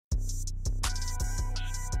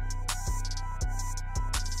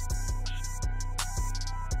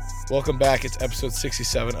Welcome back. It's episode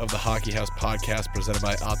 67 of the Hockey House podcast presented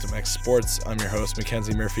by OptimX Sports. I'm your host,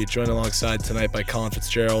 Mackenzie Murphy, joined alongside tonight by Colin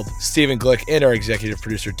Fitzgerald, Stephen Glick, and our executive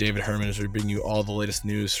producer, David Herman, as we bring you all the latest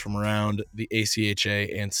news from around the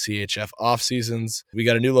ACHA and CHF off seasons. We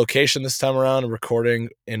got a new location this time around, recording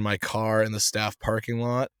in my car in the staff parking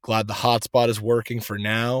lot. Glad the hotspot is working for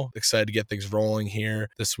now. Excited to get things rolling here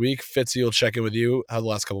this week. Fitzy, will check in with you. How the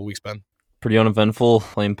last couple of weeks been? Pretty uneventful,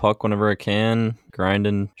 playing puck whenever I can,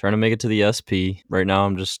 grinding, trying to make it to the SP. Right now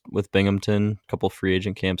I'm just with Binghamton, a couple free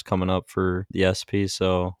agent camps coming up for the SP,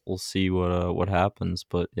 so we'll see what happens.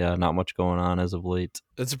 But yeah, not much going on as of late.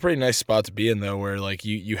 It's a pretty nice spot to be in, though, where like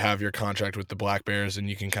you have your contract with the Black Bears and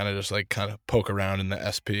you can kind of just poke around in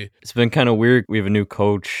the SP. It's been kind of weird. We have a new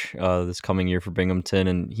coach this coming year for Binghamton,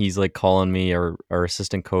 and he's like calling me, our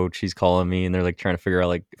assistant coach, he's calling me, and they're like trying to figure out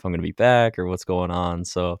like if I'm going to be back or what's going on.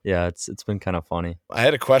 So yeah, it's been kind of funny. I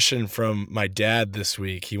had a question from my dad this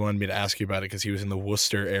week. He wanted me to ask you about it because he was in the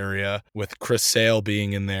Worcester area with Chris Sale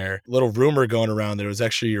being in there. Little rumor going around that it was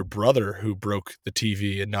actually your brother who broke the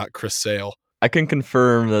TV and not Chris Sale. I can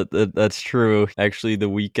confirm that that's true. Actually, the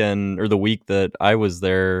week that I was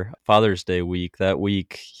there, Father's Day week, that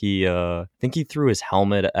week, I think he threw his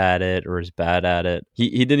helmet at it or his bat at it. He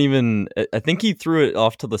didn't even, I think he threw it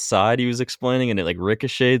off to the side, he was explaining, and it like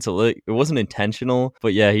ricocheted, so it wasn't intentional.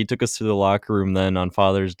 But yeah, he took us to the locker room then on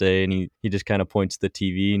Father's Day, and he just kind of points to the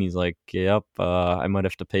TV, and he's like, yep, I might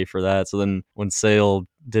have to pay for that. So then when Sale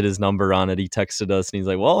did his number on it, he texted us and he's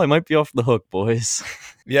like, well, I might be off the hook, boys.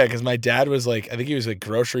 Yeah, because my dad was I think he was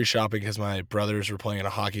grocery shopping because my brothers were playing in a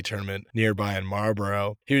hockey tournament nearby in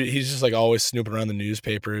Marlboro. He's just always snooping around the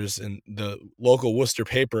newspapers, and the local Worcester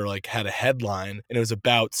paper had a headline, and it was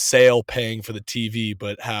about Sale paying for the TV,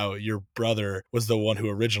 but how your brother was the one who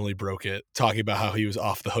originally broke it, talking about how he was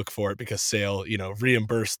off the hook for it because Sale,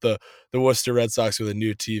 reimbursed the Worcester Red Sox with a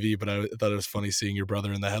new TV. But I thought it was funny seeing your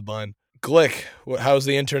brother in the headline. Glick, how's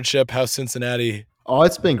the internship? How's Cincinnati? Oh,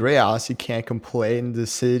 it's been great. I honestly can't complain. The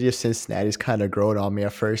city of Cincinnati's kind of grown on me.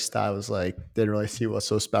 At first, I was didn't really see what's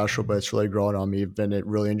so special, but it's really grown on me. I've been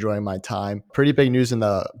really enjoying my time. Pretty big news in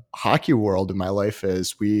the hockey world in my life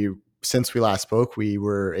is since we last spoke, we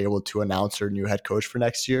were able to announce our new head coach for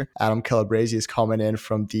next year. Adam Calabrese is coming in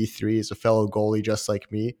from D3. He's a fellow goalie just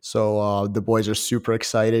like me. So the boys are super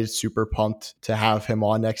excited, super pumped to have him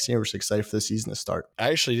on next year. We're just excited for the season to start. I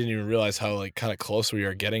actually didn't even realize how kind of close we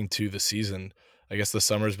are getting to the season. I guess the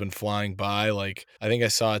summer's been flying by. I think I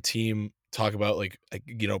saw a team talk about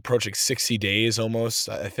approaching 60 days almost.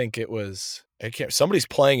 I think it was, somebody's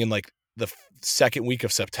playing in the second week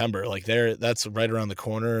of September. That's right around the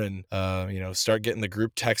corner, and start getting the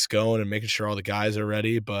group text going and making sure all the guys are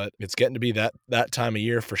ready. But it's getting to be that time of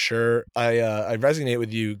year for sure. I resonate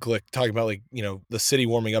with you, Glick, talking about the city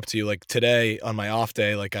warming up to you. Today on my off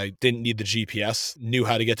day, I didn't need the GPS, knew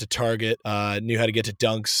how to get to Target, knew how to get to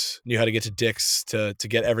Dunks, knew how to get to Dick's to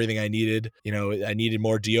get everything I needed. I needed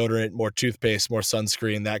more deodorant, more toothpaste, more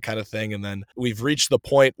sunscreen, that kind of thing. And then we've reached the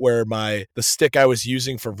point where the stick I was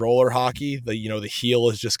using for roller hockey, the heel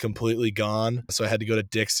is just completely gone. So I had to go to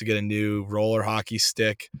Dick's to get a new roller hockey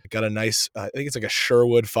stick. I got a nice, I think it's a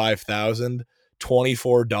Sherwood 5000,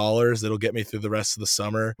 $24. That'll get me through the rest of the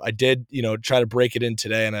summer. I did, try to break it in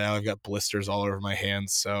today, and now I've got blisters all over my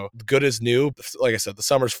hands. So good as new. Like I said, the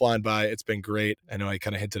summer's flying by. It's been great. I know I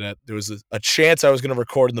kind of hinted at there was a chance I was going to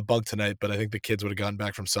record in the bunk tonight, but I think the kids would have gotten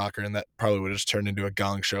back from soccer, and that probably would have just turned into a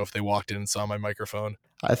gong show if they walked in and saw my microphone.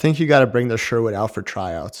 I think you got to bring the Sherwood out for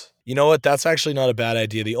tryouts. You know what? That's actually not a bad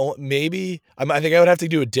idea. I think I would have to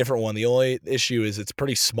do a different one. The only issue is it's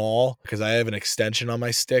pretty small because I have an extension on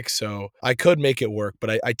my stick, so I could make it work.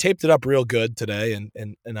 But I taped it up real good today,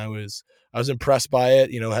 and I was impressed by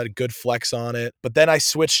it. Had a good flex on it. But then I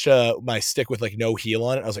switched to my stick with no heel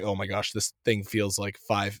on it. I was like, oh my gosh, this thing feels like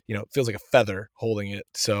it feels like a feather holding it.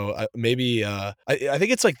 So I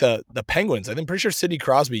think it's the Penguins. I'm pretty sure Sidney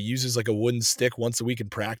Crosby uses a wooden stick once a week in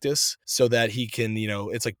practice so that he can,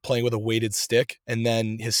 it's like playing with a weighted stick, and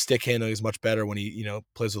then his stick handling is much better when he,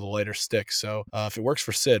 plays with a lighter stick. So if it works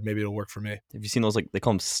for Sid, maybe it'll work for me. Have you seen those, they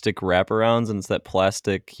call them stick wraparounds, and it's that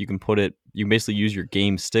plastic, you basically use your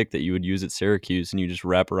game stick that you would use at Syracuse, and you just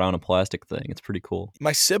wrap around a plastic thing. It's pretty cool.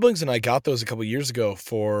 My siblings and I got those a couple years ago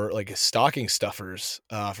for stocking stuffers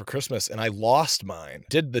for Christmas, and I lost mine.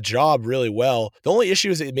 Did the job really well. The only issue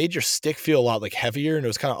is it made your stick feel a lot heavier, and it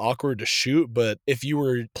was kind of awkward to shoot. But if you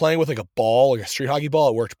were playing with a ball, a street hockey ball,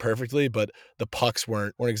 it worked perfectly. But the pucks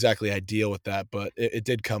weren't exactly ideal with that. But it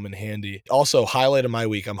did come in handy. Also, highlight of my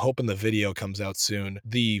week, I'm hoping the video comes out soon.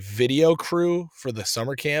 The video crew for the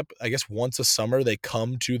summer camp, I guess once a summer they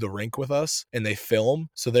come to the rink with us and they film.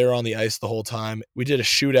 So they're on the ice the whole time. We did a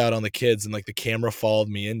shootout on the kids, and like the camera followed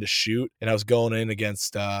me in to shoot, and I was going in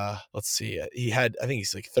against let's see, I think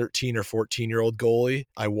he's like 13 or 14-year-old goalie.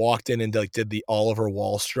 I walked in and like did the Oliver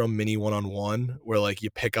Wahlstrom mini one-on-one where like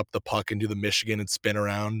you pick up the puck and do the Michigan and spin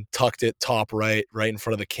around, tucked it top right in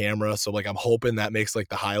front of the camera. So like I'm hoping that makes like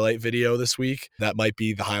the highlight video this week. That might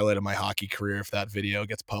be the highlight of my hockey career if that video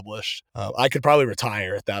gets published. I could probably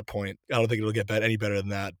retire at that point. I don't think it'll get any better than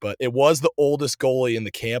that, but it was the oldest goalie in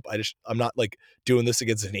the camp. I'm not like doing this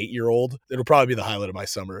against an 8-year-old. It'll probably be the highlight of my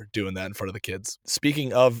summer, doing that in front of the kids.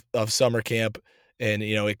 Speaking of summer camp, and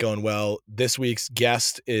it going well, this week's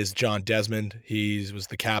guest is John Desmond. He was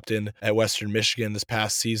the captain at Western Michigan this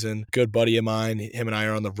past season. Good buddy of mine. Him and I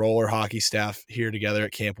are on the roller hockey staff here together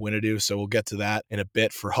at Camp Winadu, so we'll get to that in a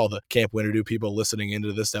bit. For all the Camp Winadu people listening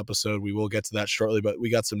into this episode, we will get to that shortly, but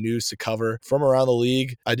we got some news to cover from around the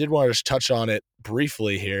league. I did want to just touch on it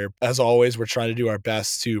briefly here. As always, we're trying to do our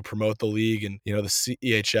best to promote the league and the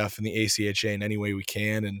CEHF and the ACHA in any way we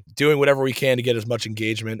can, and doing whatever we can to get as much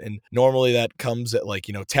engagement. And normally that comes at like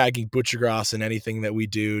tagging Butchergrass in anything that we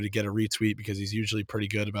do to get a retweet, because he's usually pretty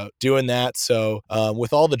good about doing that. So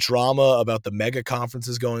with all the drama about the mega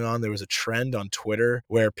conferences going on, there was a trend on Twitter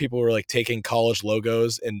where people were like taking college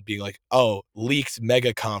logos and being like, oh, leaked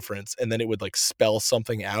mega conference, and then it would like spell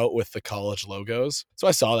something out with the college logos. So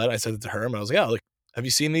I saw that, I sent it to her, and I was like, yeah, like, have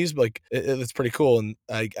you seen these? Like, it's pretty cool. And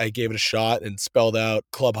I gave it a shot and spelled out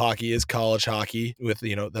club hockey is college hockey with,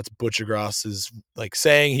 that's Butchergrass's like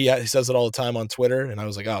saying. He says it all the time on Twitter. And I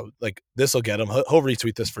was like, oh, like this will get him. He'll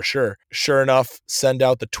retweet this for sure. Sure enough, send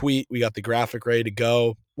out the tweet. We got the graphic ready to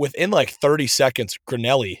go. Within like 30 seconds,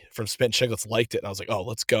 Grinelli from Spit Chicklets liked it. And I was like, oh,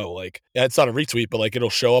 let's go. Like, yeah, it's not a retweet, but like it'll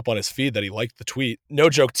show up on his feed that he liked the tweet. No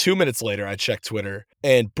joke, 2 minutes later, I checked Twitter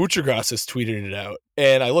and Butchergrass has tweeted it out.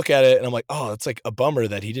 And I look at it and I'm like, oh, it's like a bummer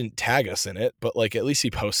that he didn't tag us in it, but like at least he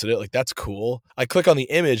posted it. Like, that's cool. I click on the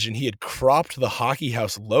image and he had cropped the Hockey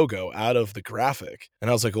House logo out of the graphic. And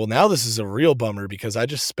I was like, well, now this is a real bummer because I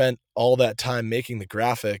just spent all that time making the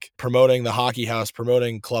graphic, promoting the Hockey House,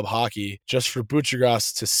 promoting club hockey, just for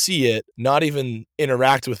Butchergrass to see it, not even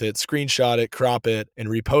interact with it, screenshot it, crop it, and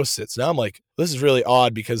repost it. So now I'm like, this is really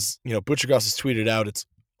odd because, Butchergrass has tweeted out, it's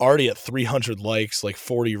already at 300 likes, like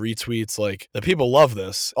 40 retweets. Like, the people love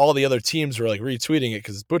this. All the other teams were like retweeting it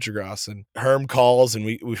because it's Butchergrass. And Herm calls and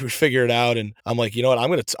we figure it out. And I'm like, you know what? I'm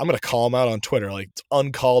gonna call him out on Twitter. Like, it's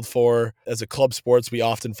uncalled for. As a club sports, we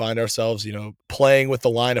often find ourselves, playing with the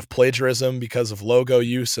line of plagiarism because of logo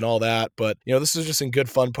use and all that. But this is just in good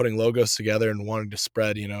fun putting logos together and wanting to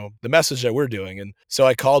spread, the message that we're doing. And so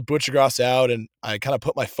I called Butchergrass out and I kind of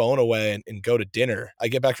put my phone away and go to dinner. I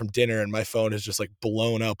get back from dinner and my phone is just like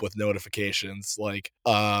blown up with notifications. Like,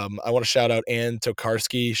 I want to shout out Ann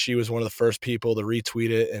Tokarski. She was one of the first people to retweet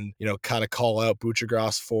it and, kind of call out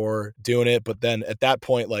Butchergrass for doing it. But then at that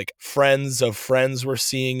point, like, friends of friends were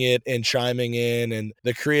seeing it and chiming in, and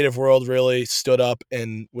the creative world really stood up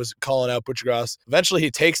and was calling out Butchergrass. Eventually he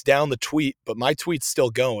takes down the tweet, but my tweet's still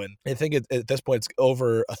going. I think at this point it's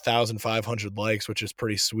over 1,500 likes, which is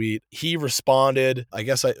pretty sweet. He responded. I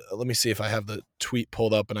guess let me see if I have the tweet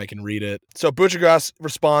pulled up and I can read it. So Butchergrass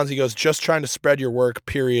responds. He goes, just trying to spread your work,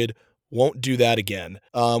 period. Won't do that again.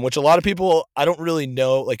 Which a lot of people, I don't really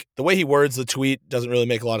know, like the way he words the tweet doesn't really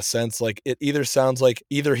make a lot of sense. Like, it either sounds like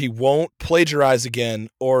either he won't plagiarize again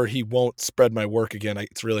or he won't spread my work again.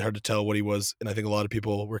 It's really hard to tell what he was. And I think a lot of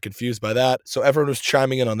people were confused by that. So everyone was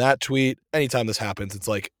chiming in on that tweet. Anytime this happens, it's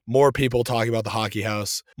like more people talking about the Hockey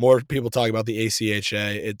House, more people talking about the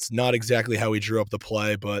ACHA. It's not exactly how we drew up the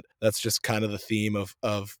play, but that's just kind of the theme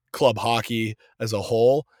of club hockey as a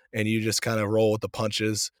whole. And you just kind of roll with the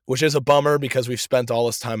punches, which is a bummer because we've spent all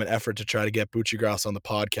this time and effort to try to get Butchergrass on the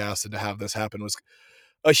podcast, and to have this happen was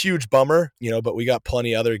a huge bummer, but we got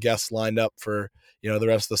plenty of other guests lined up for, the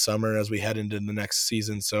rest of the summer as we head into the next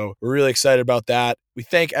season. So we're really excited about that. We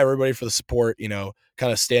thank everybody for the support,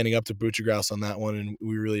 kind of standing up to Butchergrass on that one, and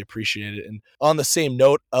we really appreciate it. And on the same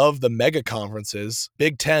note of the mega conferences,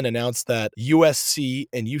 Big Ten announced that USC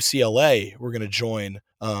and UCLA were going to join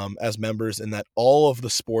as members, and that all of the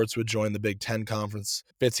sports would join the Big Ten conference.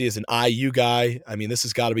 Fitzy is an IU guy. I mean, this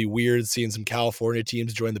has got to be weird seeing some California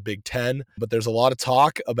teams join the Big Ten, but there's a lot of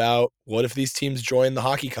talk about what if these teams join the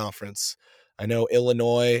hockey conference. I know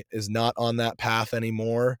Illinois is not on that path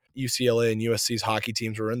anymore. UCLA and USC's hockey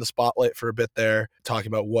teams were in the spotlight for a bit there,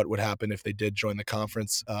 talking about what would happen if they did join the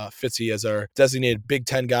conference. Fitzy, as our designated Big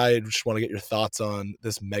Ten guy, I just want to get your thoughts on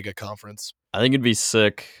this mega conference. I think it'd be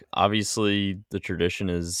sick. Obviously, the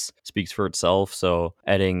tradition speaks for itself. So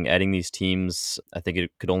adding these teams, I think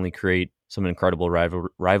it could only create some incredible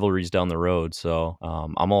rivalries down the road. So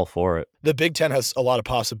I'm all for it. The Big Ten has a lot of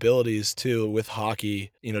possibilities too with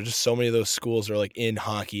hockey. Just so many of those schools are like in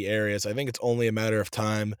hockey areas. I think it's only a matter of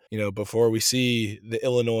time, before we see the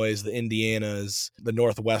Illinois, the Indianas, the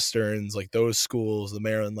Northwesterns, like those schools, the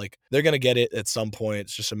Maryland, like they're going to get it at some point.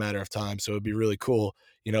 It's just a matter of time. So it'd be really cool,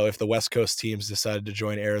 if the West Coast teams decided to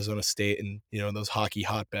join Arizona State and, those hockey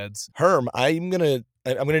hotbeds. Herm, I'm going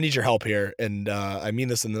to need your help here. And I mean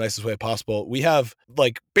this in the nicest way possible. We have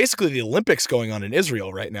like basically the Olympics going on in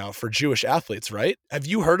Israel right now for Jewish athletes, right? Have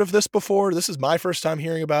you heard of this before? This is my first time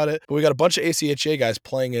hearing about it, but we got a bunch of ACHA guys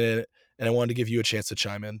playing in it. And I wanted to give you a chance to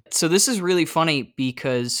chime in. So this is really funny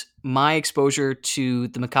because my exposure to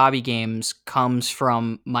the Maccabi games comes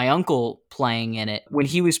from my uncle playing in it. When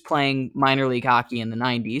he was playing minor league hockey in the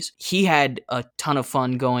 90s, he had a ton of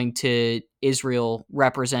fun going to Israel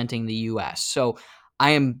representing the U.S. So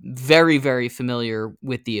I am very, very familiar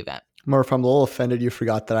with the event. Murph, I'm a little offended you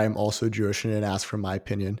forgot that I'm also Jewish and didn't ask for my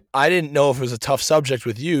opinion. I didn't know if it was a tough subject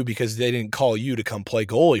with you because they didn't call you to come play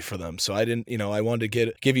goalie for them. So I didn't, I wanted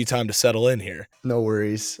to give you time to settle in here. No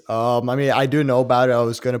worries. I do know about it. I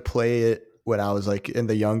was going to play it when I was like in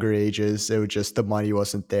the younger ages. It was just the money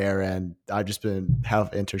wasn't there, and I've just been have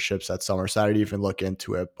internships that summer, so I didn't even look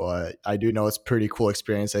into it. But I do know it's a pretty cool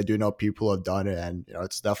experience. I do know people have done it, and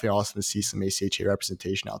it's definitely awesome to see some ACHA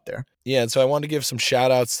representation out there. Yeah, and so I want to give some shout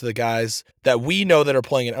outs to the guys that we know that are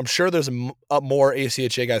playing it. I'm sure there's more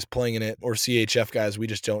ACHA guys playing in it or CHF guys we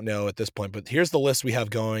just don't know at this point. But here's the list we have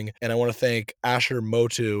going, and I want to thank Asher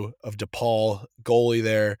Motu of DePaul, goalie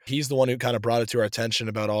there. He's the one who kind of brought it to our attention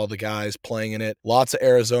about all the guys playing in it. Lots of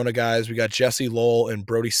Arizona guys. We got Jesse Lowell and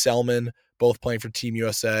Brody Selman, both playing for Team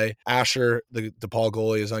USA. Asher, the DePaul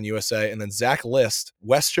goalie, is on USA. And then Zach List,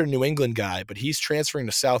 Western New England guy, but he's transferring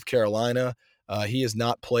to South Carolina. He has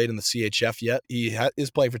not played in the CHF yet. He is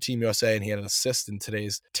playing for Team USA, and he had an assist in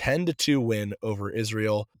today's 10-2 win over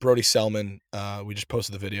Israel. Brody Selman, we just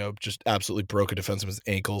posted the video, just absolutely broke a defenseman's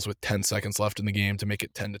ankles with 10 seconds left in the game to make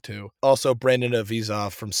it 10-2. Also, Brandon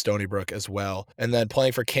Avizov from Stony Brook as well. And then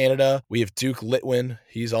playing for Canada, we have Duke Litwin.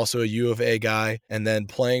 He's also a U of A guy. And then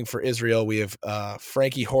playing for Israel, we have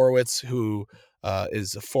Frankie Horowitz, who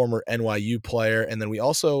is a former NYU player. And then we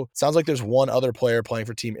also, sounds like there's one other player playing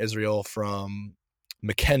for Team Israel from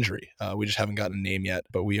McKendree. We just haven't gotten a name yet,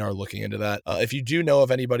 but we are looking into that. If you do know of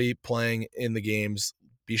anybody playing in the games,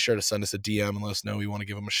 be sure to send us a DM and let us know. We want to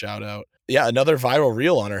give them a shout out. Yeah, another viral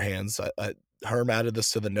reel on our hands. Herm added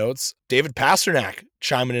this to the notes. David Pasternak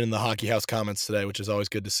chiming in the Hockey House comments today, which is always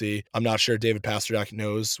good to see. I'm not sure David Pasternak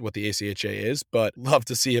knows what the ACHA is, but love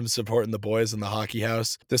to see him supporting the boys in the Hockey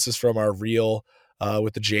House. This is from our reel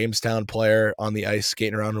with the Jamestown player on the ice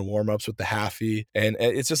skating around in warm-ups with the halfie. And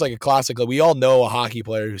it's just like a classic. Like, we all know a hockey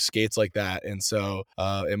player who skates like that. And so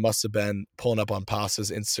it must have been pulling up on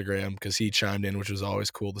Pasta's Instagram because he chimed in, which was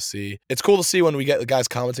always cool to see. It's cool to see when we get the guys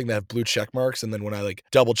commenting that have blue check marks. And then when I like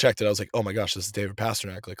double checked it, I was like, oh my gosh, this is David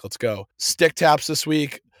Pasternak. Like, let's go. Stick taps this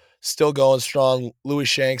week. Still going strong. Louis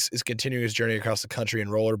Shanks is continuing his journey across the country in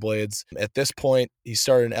rollerblades. At this point, he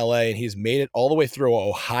started in LA and he's made it all the way through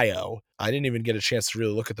Ohio. I didn't even get a chance to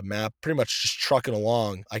really look at the map. Pretty much just trucking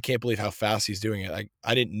along. I can't believe how fast he's doing it.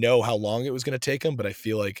 I didn't know how long it was going to take him, but I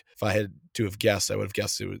feel like if I had to have guessed, I would have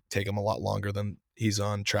guessed it would take him a lot longer than he's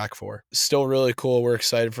on track for. Still really cool. We're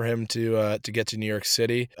excited for him to get to New York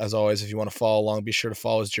City. As always, if you want to follow along, be sure to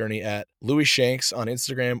follow his journey at Louis Shanks on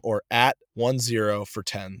Instagram or at 10 for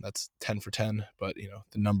 10. That's 10 for 10, but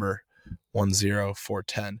the number 10 for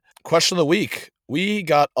 10. Question of the week. We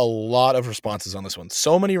got a lot of responses on this one.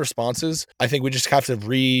 So many responses. I think we just have to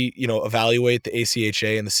evaluate the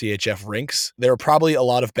ACHA and the CHF rinks. There are probably a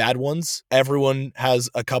lot of bad ones. Everyone has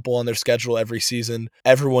a couple on their schedule every season.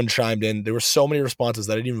 Everyone chimed in. There were so many responses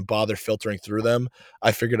that I didn't even bother filtering through them.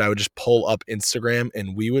 I figured I would just pull up Instagram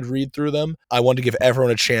and we would read through them. I wanted to give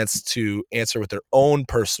everyone a chance to answer with their own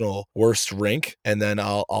personal worst rink, and then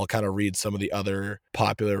I'll kind of read some of the other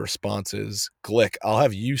popular responses. Glick, I'll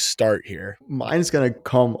have you start here. Mine's going to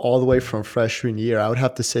come all the way from freshman year. I would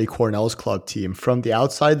have to say Cornell's club team. From the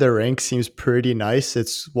outside, their rink seems pretty nice.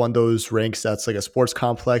 It's one of those rinks that's like a sports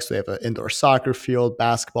complex. They have an indoor soccer field,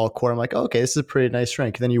 basketball court. I'm like, okay, this is a pretty nice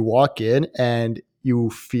rink. And then you walk in and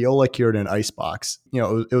you feel like you're in an ice box.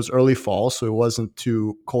 It was early fall, so it wasn't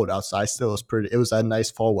too cold outside. Still, it was that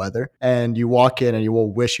nice fall weather. And you walk in and you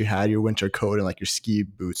will wish you had your winter coat and like your ski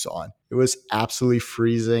boots on. It was absolutely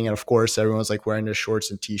freezing. And of course, everyone was like wearing their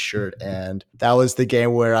shorts and t-shirt. And that was the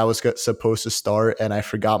game where I was supposed to start and I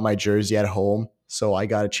forgot my jersey at home. So I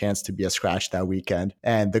got a chance to be a scratch that weekend.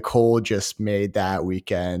 And the cold just made that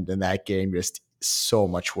weekend and that game just so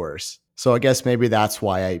much worse. So I guess maybe that's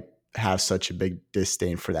why I have such a big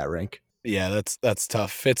disdain for that rink. Yeah, that's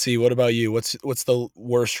tough. Fitzy, what about you? What's the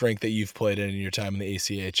worst rink that you've played in your time in the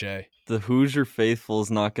ACHA? The Hoosier faithful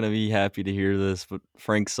is not going to be happy to hear this, but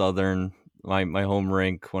Frank Southern, my home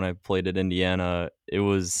rink when I played at Indiana, it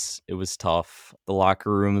was tough. The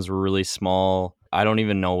locker rooms were really small. I don't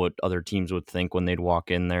even know what other teams would think when they'd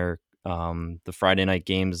walk in there. The Friday night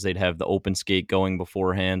games, they'd have the open skate going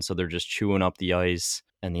beforehand, so they're just chewing up the ice,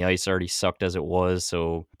 and the ice already sucked as it was.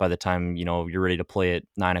 So by the time you're ready to play at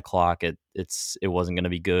 9 o'clock, it wasn't going to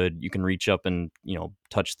be good. You can reach up and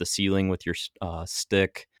touch the ceiling with your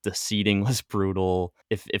stick. The seating was brutal.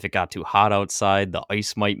 If it got too hot outside, the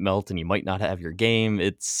ice might melt and you might not have your game.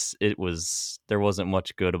 There wasn't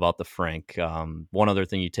much good about the Frank. One other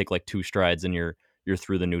thing, you take like 2 strides and you're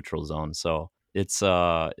through the neutral zone. So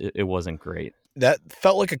it wasn't great. That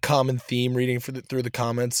felt like a common theme reading through the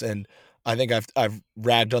comments, and I think I've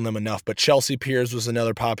ragged on them enough. But Chelsea Piers was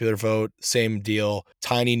another popular vote. Same deal.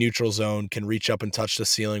 Tiny neutral zone, can reach up and touch the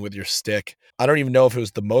ceiling with your stick. I don't even know if it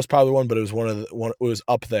was the most popular one, but it was it was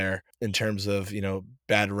up there in terms of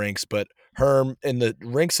bad rinks. But Herm, in the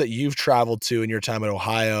rinks that you've traveled to in your time at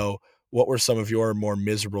Ohio, what were some of your more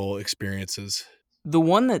miserable experiences? The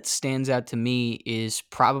one that stands out to me is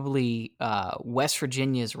probably West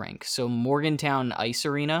Virginia's rink. So Morgantown Ice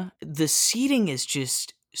Arena. The seating is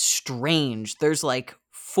just strange. There's like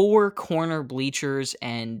 4 corner bleachers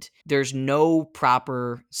and there's no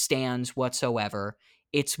proper stands whatsoever.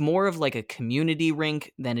 It's more of like a community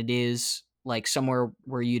rink than it is like somewhere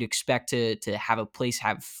where you'd expect to have a place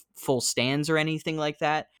have full stands or anything like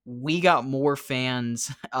that. We got more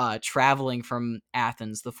fans traveling from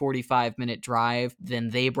Athens, the 45-minute drive, than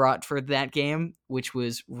they brought for that game, which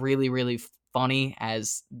was really, really funny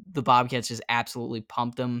as the Bobcats just absolutely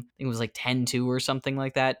pumped them. I think it was like 10-2 or something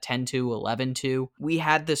like that, 10-2, 11-2. We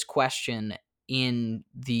had this question in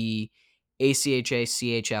the ACHA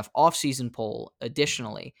CHF offseason poll.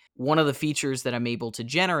 Additionally, one of the features that I'm able to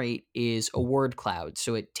generate is a word cloud.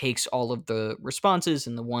 So it takes all of the responses,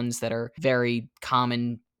 and the ones that are very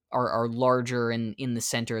common are larger and in the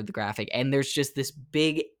center of the graphic. And there's just this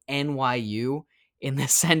big NYU in the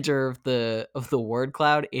center of the word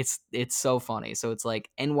cloud. It's so funny. So it's like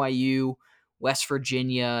NYU, West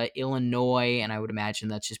Virginia, Illinois, and I would imagine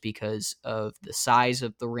that's just because of the size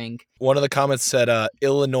of the rink. One of the comments said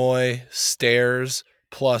Illinois stairs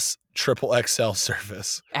plus triple XL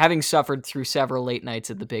service. Having suffered through several late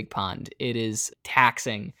nights at the Big Pond, it is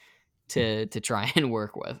taxing to try and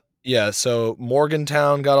work with. Yeah, so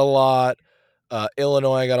Morgantown got a lot,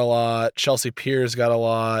 Illinois got a lot, Chelsea Piers got a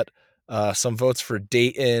lot, some votes for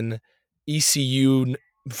Dayton, ECU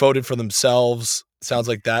voted for themselves. Sounds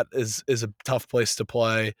like that is a tough place to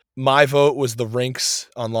play. My vote was the rinks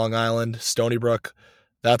on Long Island, Stony Brook.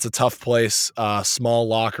 That's a tough place. Small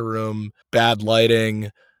locker room, bad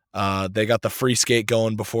lighting. They got the free skate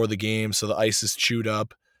going before the game, so the ice is chewed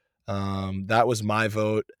up. That was my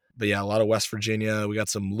vote. But yeah, a lot of West Virginia. We got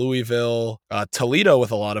some Louisville, Toledo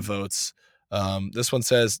with a lot of votes. This one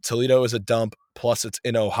says Toledo is a dump, plus it's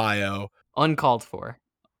in Ohio. Uncalled for.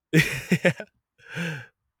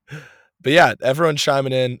 But yeah, everyone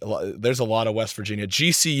chiming in. There's a lot of West Virginia.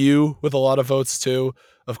 GCU with a lot of votes too.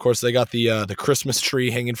 Of course, they got the Christmas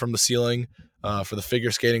tree hanging from the ceiling for the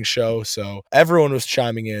figure skating show. So everyone was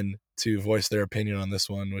chiming in to voice their opinion on this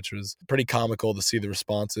one, which was pretty comical to see the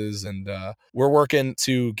responses. And we're working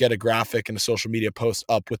to get a graphic and a social media post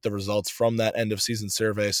up with the results from that end of season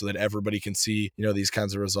survey so that everybody can see, these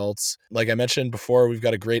kinds of results. Like I mentioned before, we've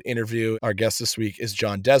got a great interview. Our guest this week is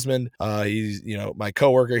John Desmond. He's, my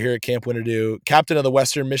coworker here at Camp Winadu, captain of the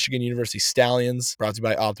Western Michigan University Stallions, brought to you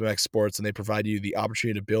by OptimX Sports, and they provide you the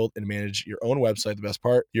opportunity to build and manage your own website. The best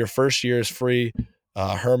part, your first year is free.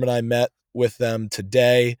 Herm and I met with them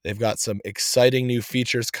today. They've got some exciting new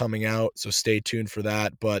features coming out, so stay tuned for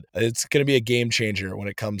that. But it's going to be a game changer when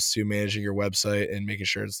it comes to managing your website and making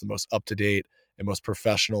sure it's the most up-to-date and most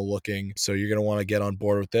professional looking. So you're going to want to get on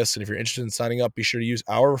board with this. And if you're interested in signing up, be sure to use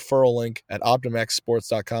our referral link at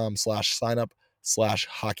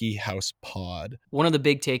optimxsports.com/signup/hockeyhousepod. One of the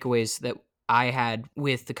big takeaways that I had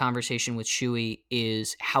with the conversation with Shuey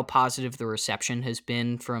is how positive the reception has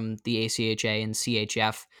been from the ACHA and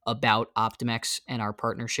CHF about OptimX and our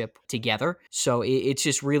partnership together. So it's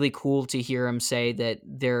just really cool to hear him say that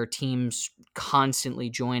there are teams constantly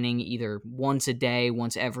joining either once a day,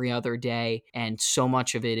 once every other day, and so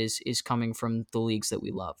much of it is coming from the leagues that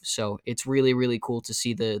we love. So it's really, really cool to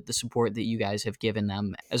see the support that you guys have given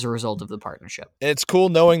them as a result of the partnership. It's cool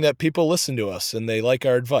knowing that people listen to us and they like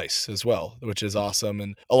our advice as well. which is awesome.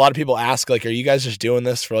 And a lot of people ask, like, are you guys just doing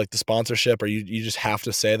this for like the sponsorship, or you just have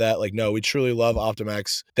to say that? Like, no, we truly love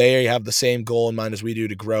OptimX. They have the same goal in mind as we do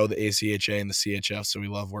to grow the ACHA and the CHF, so we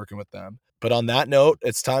love working with them. But on that note,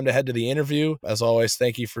 it's time to head to the interview. As always,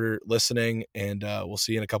 thank you for listening, and we'll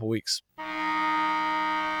see you in a couple weeks.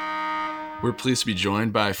 We're pleased to be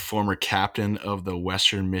joined by former captain of the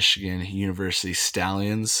Western Michigan University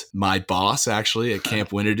Stallions, my boss, actually, at Camp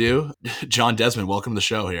Winadu, John Desmond. Welcome to the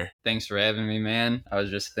show here. Thanks for having me, man. I was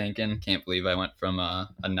just thinking, can't believe I went from a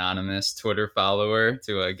anonymous Twitter follower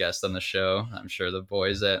to a guest on the show. I'm sure the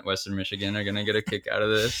boys at Western Michigan are going to get a kick out of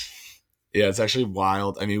this. Yeah, it's actually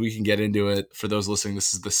wild. I mean, we can get into it. For those listening,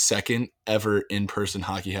 this is the second ever in-person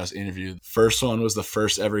Hockey House interview. First one was the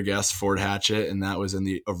first ever guest, Ford Hatchett, and that was in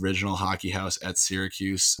the original Hockey House at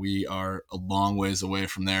Syracuse. We are a long ways away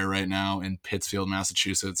from there right now in Pittsfield,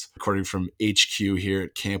 Massachusetts, recording from HQ here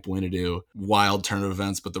at Camp Winadu. Wild turn of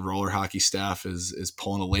events, but the roller hockey staff is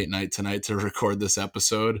pulling a late night tonight to record this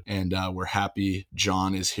episode, and we're happy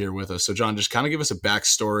John is here with us. So John, just kind of give us a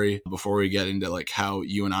backstory before we get into like how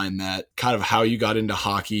you and I met, kind of how you got into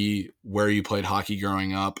hockey, where you played hockey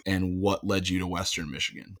growing up, and what led you to Western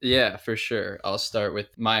Michigan. Yeah, for sure. I'll start with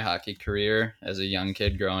my hockey career as a young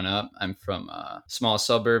kid growing up. I'm from a small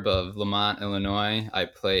suburb of Lamont, Illinois. I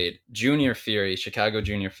played Junior Fury, Chicago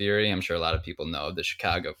Junior Fury. I'm sure a lot of people know the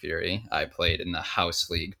Chicago Fury. I played in the house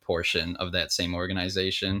league portion of that same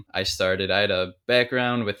organization. I had a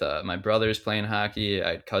background with my brothers playing hockey.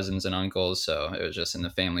 I had cousins and uncles, so it was just in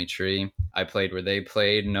the family tree. I played where they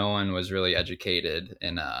played. No one was really educated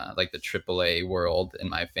in like the AAA world in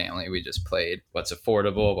my family. We just played what's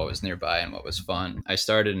affordable, what was nearby, and what was fun. I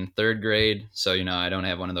started in third grade, so I don't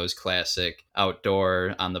have one of those classic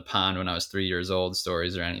outdoor on the pond when I was 3 years old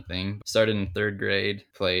stories or anything. Started in third grade,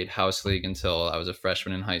 played house league until I was a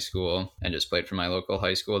freshman in high school, and just played for my local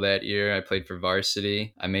high school that year. I played for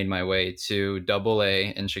varsity. I made my way to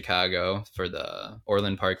AA in Chicago for the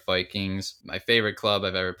Orland Park Vikings. My favorite club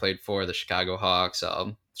I've ever played for, the Chicago Hawks.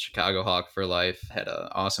 Chicago Hawk for life. Had an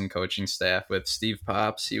awesome coaching staff with Steve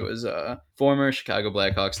Pops. He was a former Chicago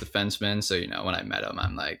Blackhawks defenseman. So, when I met him,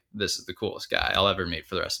 I'm like, this is the coolest guy I'll ever meet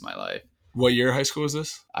for the rest of my life. What year of high school was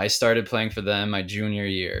this? I started playing for them my junior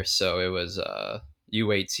year. So it was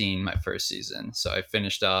U18 my first season. So I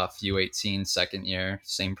finished off U18 second year,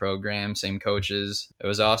 same program, same coaches. It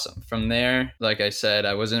was awesome. From there, like I said,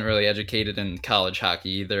 I wasn't really educated in college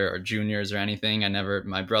hockey either, or juniors or anything.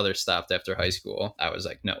 My brother stopped after high school. I was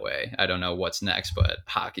like, no way. I don't know what's next, but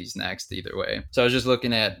hockey's next either way. So I was just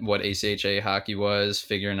looking at what ACHA hockey was,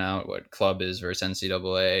 figuring out what club is versus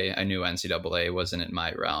NCAA. I knew NCAA wasn't in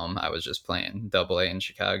my realm. I was just playing AA in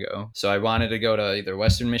Chicago. So I wanted to go to either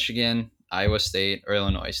Western Michigan, Iowa State, or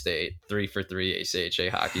Illinois State, 3 for 3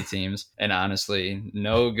 ACHA hockey teams. And honestly,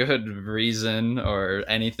 no good reason or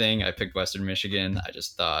anything. I picked Western Michigan. I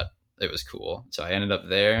just thought it was cool. So I ended up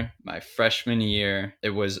there. My freshman year, it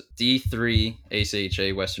was D3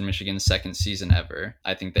 ACHA Western Michigan's second season ever.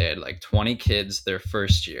 I think they had like 20 kids their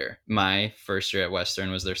first year. My first year at Western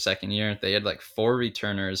was their second year. They had like 4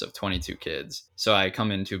 returners of 22 kids. So I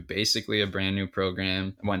come into basically a brand new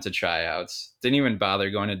program, went to tryouts, didn't even bother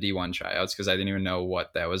going to D1 tryouts because I didn't even know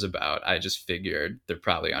what that was about. I just figured they're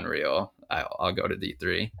probably unreal. I'll go to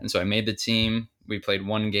D3. And so I made the team. We played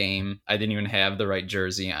one game. I didn't even have the right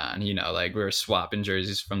jersey on, like we were swapping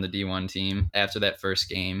jerseys from the D1 team. After that first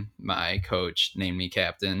game, my coach named me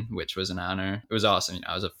captain, which was an honor. It was awesome.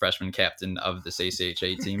 I was a freshman captain of this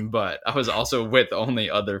ACHA team, but I was also with only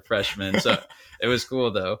other freshmen. So it was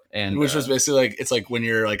cool though. And which was basically like, it's like when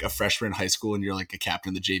you're like a freshman in high school and you're like a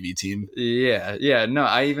captain of the JV team. Yeah. No,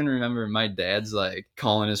 I even remember my dad's like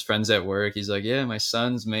calling his friends at work. He's like, yeah, my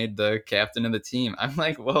son's made the captain of the team. I'm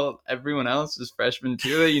like, well, everyone else is freshmen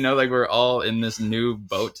too. Like we're all in this new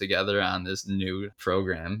boat together on this new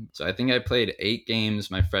program. So I think I played 8 games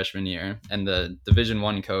my freshman year, and the Division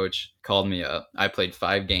I coach called me up. I played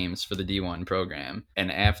 5 games for the D1 program.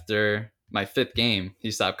 And after my 5th game, he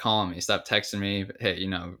stopped calling me, stopped texting me. Hey,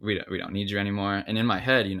 we don't need you anymore. And in my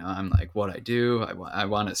head, I'm like, what I do? I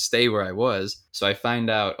want to stay where I was. So I find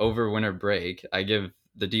out over winter break, I give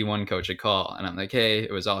the D1 coach a call, and I'm like, hey,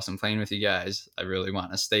 it was awesome playing with you guys. I really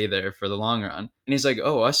want to stay there for the long run. And he's like,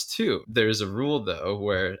 oh, us too. There's a rule though,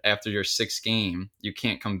 where after your 6th game, you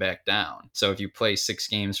can't come back down. So if you play 6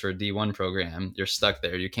 games for a D1 program, you're stuck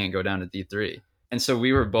there. You can't go down to D3. And so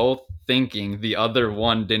we were both thinking the other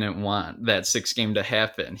one didn't want that 6th game to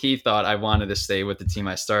happen. He thought I wanted to stay with the team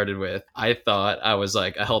I started with. I thought I was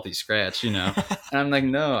like a healthy scratch, you know? And I'm like,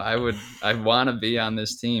 no, I want to be on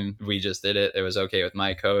this team. We just did it. It was okay with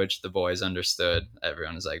my coach. The boys understood.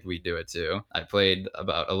 Everyone was like, we do it too. I played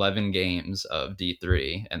about 11 games of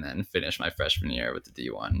D3 and then finished my freshman year with the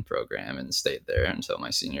D1 program and stayed there until my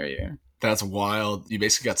senior year. That's wild. You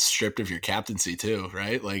basically got stripped of your captaincy too,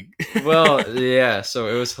 right? Like, well, yeah. So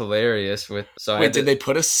it was hilarious. Wait, did they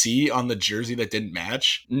put a C on the jersey that didn't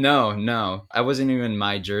match? No. I wasn't even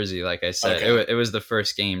my jersey. Like I said, Okay. it was the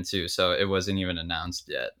first game too, so it wasn't even announced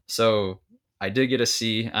yet. So I did get a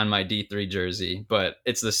C on my D3 jersey, but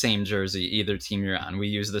it's the same jersey either team you're on. We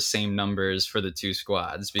use the same numbers for the two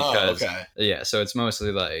squads because, yeah, so it's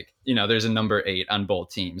mostly like, you know, there's a number 8 on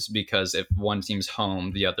both teams because if one team's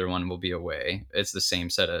home, the other one will be away. It's the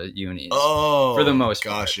same set of unis. Oh, for the most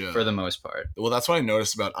gotcha. part. For the most part. Well, that's what I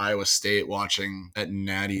noticed about Iowa State watching at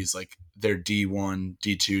Natty's, like their D1,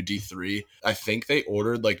 D2, D3. I think they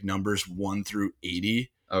ordered like numbers 1 through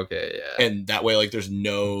 80. Okay, yeah. And that way, like, there's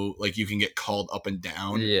no, like, you can get called up and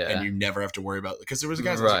down. Yeah. And you never have to worry about, because there was a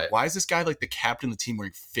guy, right. Like, why is this guy, like, the captain of the team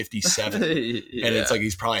wearing 57? Yeah. And it's like,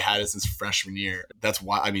 he's probably had it since freshman year. That's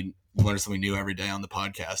why, I mean, learn something new every day on the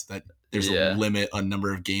podcast, that there's a limit on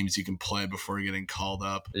number of games you can play before getting called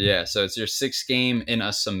up. Yeah, so it's your 6th game in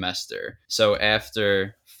a semester. So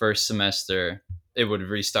after first semester, it would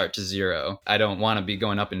restart to 0. I don't want to be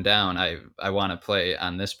going up and down. I want to play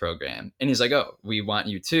on this program. And he's like, oh, we want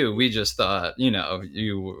you too. We just thought, you know,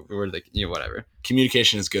 you were the, you know, whatever.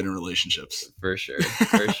 Communication is good in relationships. For sure.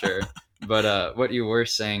 For sure. But what you were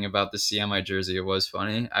saying about the C on my jersey, it was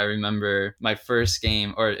funny. I remember my first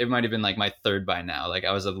game, or it might have been like my 3rd by now. Like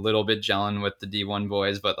I was a little bit gelling with the D1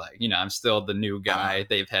 boys, but like, you know, I'm still the new guy.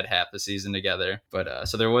 They've had half the season together. But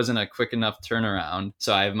so there wasn't a quick enough turnaround.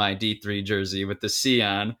 So I have my D3 jersey with the C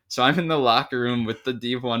on. So I'm in the locker room with the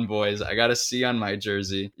D1 boys. I got a C on my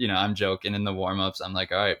jersey. You know, I'm joking in the warm-ups. I'm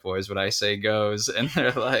like, all right, boys, what I say goes. And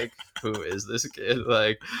they're like, who is this kid?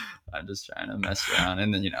 Like, I'm just trying to mess around.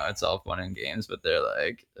 And then, you know, it's all fun and games, but they're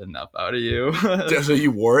like, enough out of you. So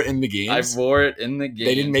you wore it in the games? I wore it in the game.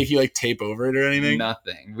 They didn't make you like tape over it or anything?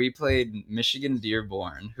 Nothing. We played Michigan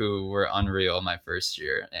Dearborn, who were unreal my first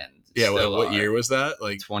year. And yeah, what year was that?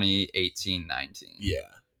 Like 2018-19. Yeah.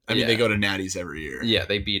 I mean, they go to Natty's every year. Yeah,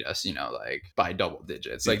 they beat us, you know, like by double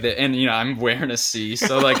digits. Like, and you know, I'm wearing a C,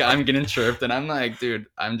 so like I'm getting chirped, and I'm like, dude,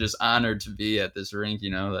 I'm just honored to be at this rink.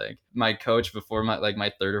 You know, like my coach before my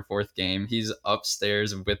 3rd or 4th game, he's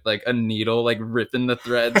upstairs with like a needle, like ripping the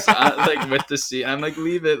threads, like with the C. And I'm like,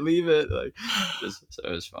 leave it, like, so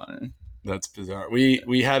it was funny. That's bizarre.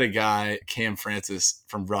 We had a guy, Cam Francis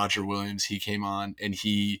from Roger Williams. He came on, and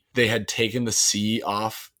they had taken the C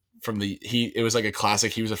off. It was like a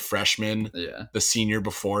classic. He was a freshman. Yeah. The senior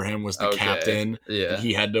before him was the captain. Yeah. And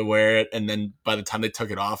he had to wear it. And then by the time they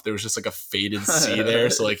took it off, there was just like a faded C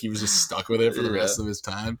there. So like he was just stuck with it for the rest of his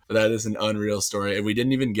time. But that is an unreal story. And we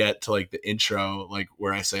didn't even get to like the intro, like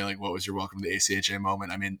where I say like, what was your welcome to the ACHA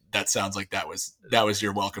moment? I mean, that sounds like that was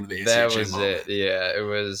your welcome to the ACHA moment. That was it. Yeah. It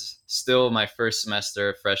was still my first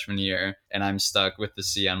semester freshman year, and I'm stuck with the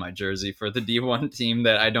C on my jersey for the D1 team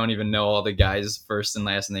that I don't even know all the guys' first and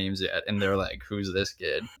last names yet, and they're like, who's this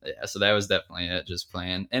kid? Yeah, so that was definitely it, just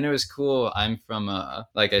playing. And it was cool. I'm from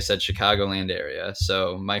like I said, Chicagoland area,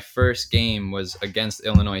 so my first game was against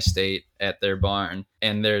Illinois State at their barn,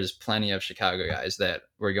 and there's plenty of Chicago guys that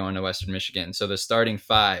were going to Western Michigan. So the starting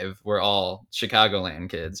 5 were all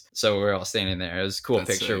Chicagoland kids. So we're all standing there. It was a cool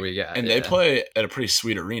picture we got. And they play at a pretty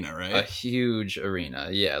sweet arena, right? A huge arena.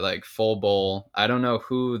 Yeah, like full bowl. I don't know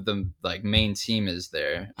who the like main team is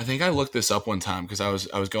there. I think I looked this up one time because I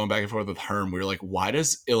was going back and forth with Herm. We were like, why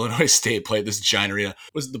does Illinois State play at this giant arena?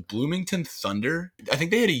 Was it the Bloomington Thunder? I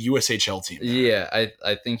think they had a USHL team there. Yeah,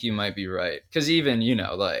 I think you might be right. Because even, you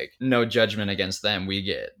know, like, no judgment against them. We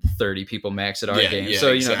get 30 people max at our game. Yeah,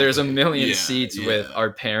 so, you exactly. know, there's a million seats with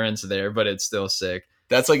our parents there, but it's still sick.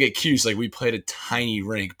 That's like at Cuse, like we played a tiny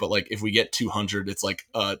rink, but like if we get 200, it's like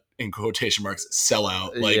in quotation marks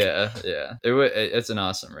sellout. Like yeah, it's an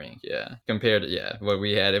awesome rink. Yeah, compared to what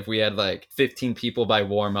we had. If we had like 15 people by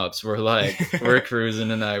warm ups, we're like we're cruising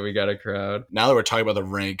tonight. We got a crowd. Now that we're talking about the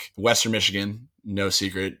rink, Western Michigan, no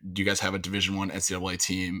secret. Do you guys have a Division I NCAA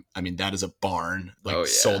team? I mean, that is a barn, like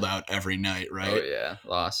sold out every night, right? Oh yeah,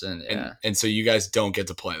 Lawson. Yeah, and so you guys don't get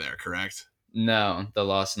to play there, correct? No, the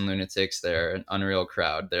Lawson Lunatics, they're an unreal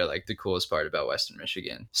crowd. They're like the coolest part about Western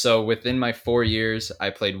Michigan. So within my 4 years, I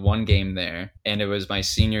played one game there, and it was my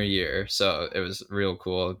senior year. So it was real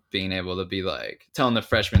cool being able to be like telling the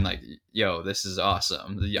freshmen like, yo, this is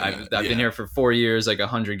awesome. I've been here for 4 years, like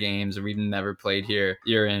 100 games. We've never played here.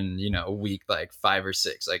 You're in, week like 5 or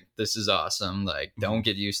 6. Like, this is awesome. Like, don't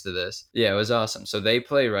get used to this. Yeah, it was awesome. So they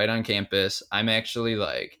play right on campus. I'm actually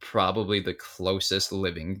like probably the closest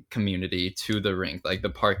living community to the rink. Like, the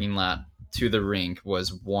parking lot to the rink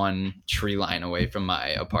was one tree line away from my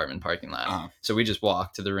apartment parking lot. So we just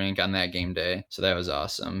walked to the rink on that game day. So that was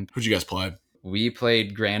awesome. Who'd you guys play? We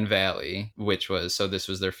played Grand Valley, this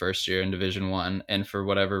was their first year in Division 1, and for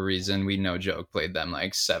whatever reason, we no joke played them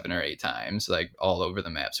like 7 or 8 times, like all over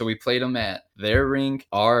the map. So we played them at their rink,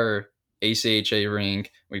 our ACHA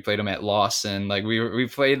rink. We played them at Lawson. Like, we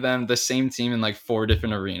played them, the same team, in like 4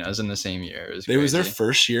 different arenas in the same year. It was their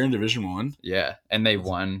first year in Division 1. Yeah, and they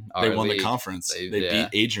won. They won the conference. They beat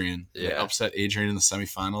Adrian. Yeah. They upset Adrian in the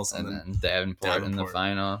semifinals, and then Davenport in the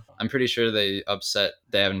final. I'm pretty sure they upset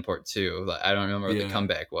Davenport too. Like, I don't remember what the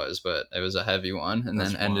comeback was, but it was a heavy one, and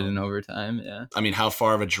then ended in overtime. Yeah. I mean, how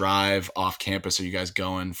far of a drive off campus are you guys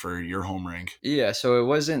going for your home rink? Yeah, so it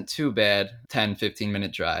wasn't too bad. 10-15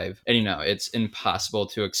 minute drive, and it's impossible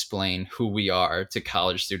to explain who we are to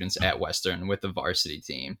college students at Western with the varsity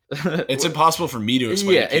team. It's impossible for me to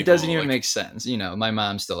explain. Yeah, it doesn't even make sense. My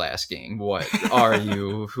mom's still asking, what are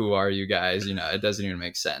you? Who are you guys? It doesn't even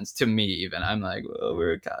make sense to me even. I'm like, well,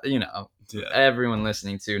 we're, everyone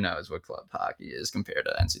listening to knows what club hockey is compared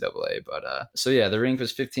to NCAA. But so yeah, the rink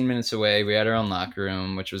was 15 minutes away. We had our own locker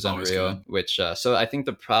room, which was unreal. So I think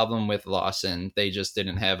the problem with Lawson, they just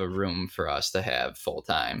didn't have a room for us to have full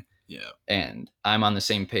time. Yeah. And I'm on the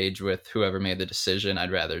same page with whoever made the decision. I'd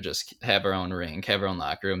rather just have our own rink, have our own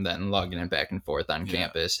locker room, than lugging it back and forth on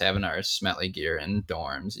campus, having our smelly gear in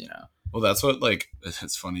dorms, Well, that's what,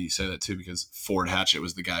 it's funny you say that too, because Ford Hatchett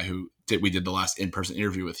was the guy we did the last in-person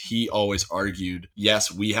interview with. He always argued, yes,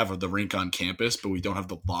 we have the rink on campus, but we don't have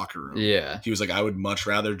the locker room. Yeah. He was like, I would much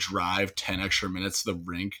rather drive 10 extra minutes to the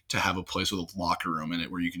rink to have a place with a locker room in it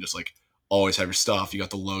where you can just always have your stuff. You got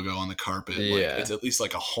the logo on the carpet. Yeah. It's at least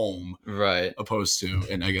like a home. Right. Opposed to,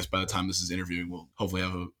 and I guess by the time this is interviewing, we'll hopefully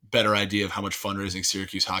have a better idea of how much fundraising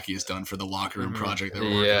Syracuse hockey has done for the locker room project that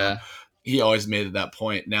we're working on. He always made it that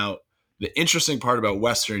point. Now, the interesting part about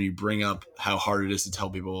Western, you bring up how hard it is to tell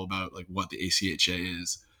people about what the ACHA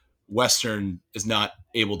is. Western is not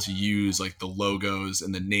able to use the logos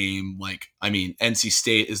and the name. NC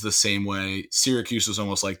State is the same way. Syracuse was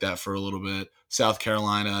almost like that for a little bit. South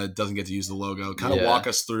Carolina doesn't get to use the logo. Kind of walk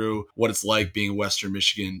us through what it's like being a Western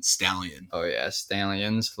Michigan Stallion. Oh yeah,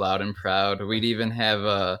 Stallions, loud and proud. We'd even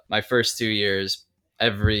have my first 2 years.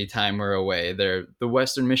 Every time we're away, they're the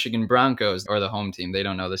Western Michigan Broncos, or the home team. They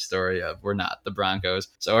don't know the story of we're not the Broncos.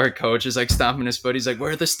 So our coach is stomping his foot. He's like,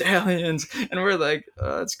 we're the Stallions. And we're like,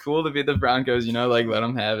 oh, it's cool to be the Broncos, let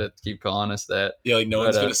them have it. Keep calling us that. Yeah, no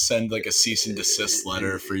one's going to send a cease and desist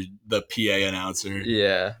letter for the PA announcer.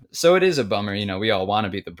 Yeah. So it is a bummer. We all want to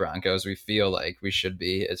be the Broncos. We feel like we should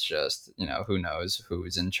be. It's just, who knows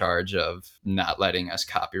who's in charge of not letting us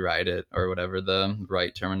copyright it, or whatever the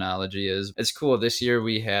right terminology is. It's cool. This year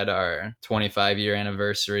we had our 25-year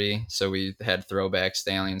anniversary, so we had throwback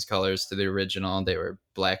Stallions colors to the original. They were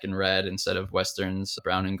black and red instead of Western's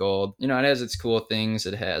brown and gold. It has its cool things.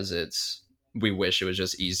 It has its, we wish it was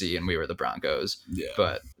just easy and we were the Broncos. Yeah.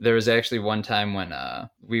 But there was actually one time when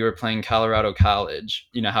we were playing Colorado College.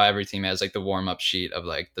 How every team has the warm-up sheet of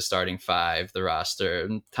the starting 5, the roster,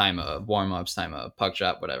 time of warm-ups, time of puck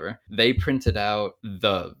drop, whatever. They printed out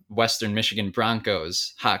the Western Michigan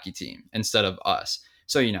Broncos hockey team instead of us.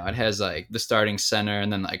 So, it has the starting center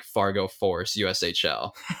and then Fargo Force,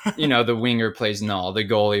 USHL. The winger plays null. The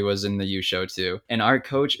goalie was in the U show too. And our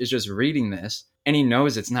coach is just reading this and he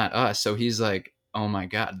knows it's not us. So he's like, oh my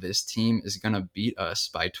God, this team is going to beat us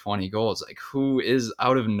by 20 goals. Who is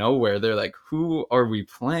out of nowhere? They're like, who are we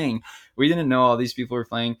playing? We didn't know all these people were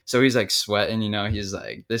playing. So he's sweating, he's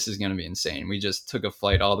like, this is going to be insane. We just took a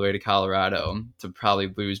flight all the way to Colorado to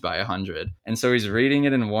probably lose by 100. And so he's reading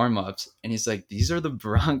it in warm-ups and he's like, these are the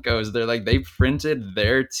Broncos. They're they printed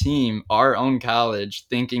their team, our own college,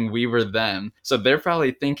 thinking we were them. So they're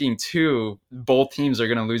probably thinking too, both teams are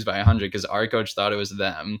going to lose by 100 because our coach thought it was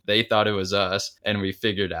them. They thought it was us. And we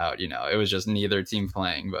figured out, it was just neither team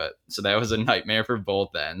playing. But so that was a nightmare for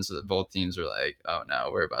both ends. So both teams were like, oh no,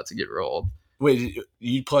 we're about to get rolled. Wait,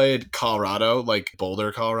 you played Colorado, like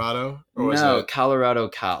Boulder, Colorado? Or was No, it? Colorado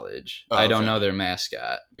College. Oh, I don't okay. know their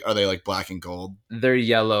mascot. Are they like black and gold? They're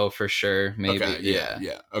yellow for sure. Maybe. Okay, yeah.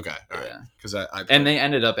 Okay, all right. Yeah. Because I And they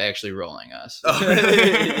ended up actually rolling us. Oh,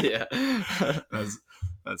 really? Yeah.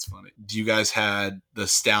 That's funny. Do you guys had the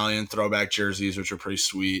Stallion throwback jerseys, which are pretty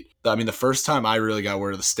sweet? I mean, the first time I really got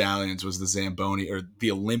word of the Stallions was the Zamboni or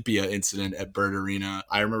the Olympia incident at Bird Arena.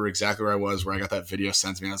 I remember exactly where I was, where I got that video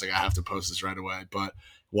sent to me. I was like, I have to post this right away. But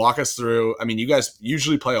walk us through. I mean, you guys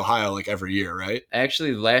usually play Ohio like every year, right?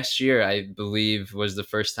 Actually, last year, I believe, was the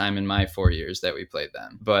first time in my 4 years that we played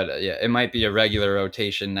them. But yeah, it might be a regular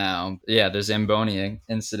rotation now. Yeah, the Zamboni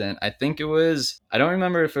incident. I think it was, I don't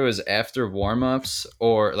remember if it was after warm-ups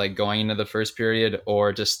or like going into the first period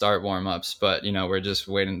or to start warm-ups. But, we're just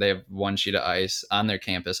waiting. They have one sheet of ice on their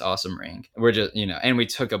campus, awesome rink. We're just, and we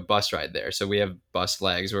took a bus ride there. So we have bus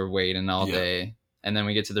flags. We're waiting all day. And then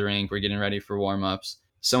we get to the rink. We're getting ready for warm-ups.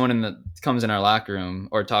 Someone comes in our locker room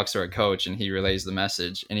or talks to our coach, and he relays the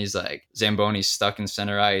message, and he's like, Zamboni's stuck in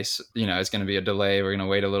center ice. It's going to be a delay. We're going to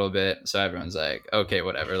wait a little bit. So everyone's like, okay,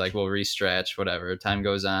 whatever. Like, we'll restretch, whatever. Time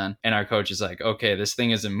goes on. And our coach is like, okay, this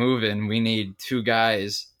thing isn't moving. We need 2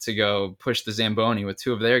 guys to go push the Zamboni with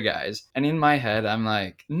 2 of their guys. And in my head, I'm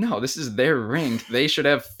like, no, this is their rink. They should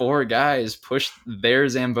have 4 guys push their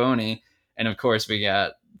Zamboni. And of course, we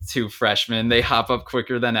got 2 freshmen. They hop up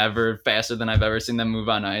quicker than ever, faster than I've ever seen them move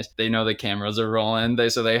on ice. They know the cameras are rolling.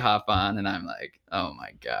 So they hop on, and I'm like, oh my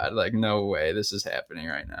God, like, no way this is happening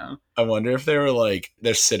right now. I wonder if they were like,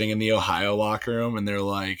 they're sitting in the Ohio locker room and they're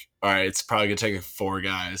like, all right, it's probably going to take 4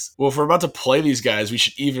 guys. Well, if we're about to play these guys, we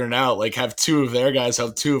should even it out. Like, have 2 of their guys,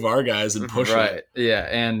 have 2 of our guys, and push it. Yeah.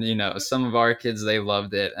 And, some of our kids, they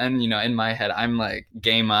loved it. And, in my head, I'm like,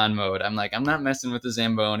 game on mode. I'm like, I'm not messing with the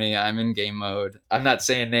Zamboni. I'm in game mode. I'm not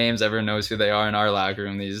saying names. Everyone knows who they are in our locker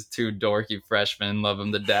room. These 2 dorky freshmen, love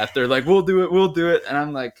them to death. They're like, we'll do it. And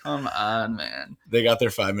I'm like, come on, man. They got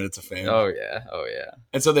their 5 minutes of fame. Oh, yeah.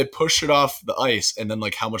 And so they pushed it off the ice, and then,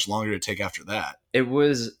 like, how much longer did it take after that? It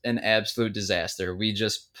was an absolute disaster. We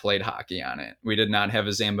just played hockey on it. We did not have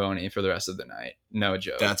a Zamboni for the rest of the night. No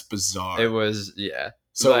joke. That's bizarre. It was, yeah.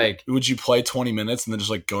 So, like, would you play 20 minutes and then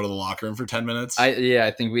just, like, go to the locker room for 10 minutes?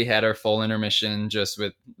 I think we had our full intermission just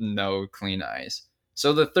with no clean ice.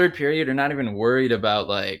 So the third period, you're not even worried about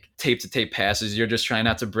like tape-to-tape passes. You're just trying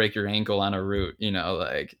not to break your ankle on a route.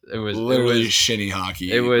 Like it was literally shinny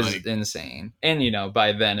hockey. It was insane. And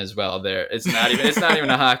by then as well, it's not even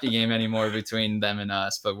a hockey game anymore between them and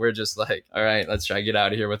us. But we're just like, all right, let's try to get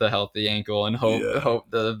out of here with a healthy ankle and hope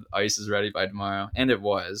the ice is ready by tomorrow. And it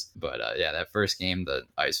was. But that first game, the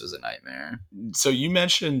ice was a nightmare. So you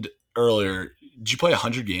mentioned earlier, did you play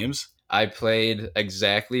 100 games? I played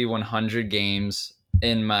exactly 100 games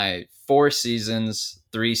in my 4 seasons,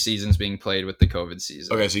 3 seasons being played with the COVID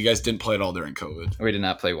season. Okay, so you guys didn't play it all during COVID. We did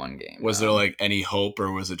not play 1 game. Was there like any hope,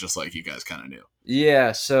 or was it just like you guys kind of knew?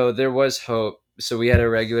 Yeah, so there was hope. So we had our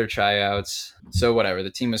regular tryouts. So whatever, the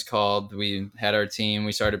team was called. We had our team.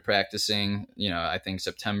 We started practicing, I think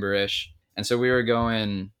September-ish. And so we were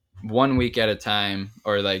going 1 week at a time,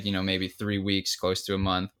 or like, maybe 3 weeks, close to a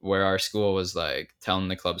month, where our school was like telling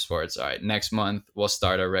the club sports, all right, next month we'll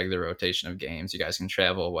start our regular rotation of games. You guys can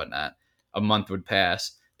travel, whatnot. A month would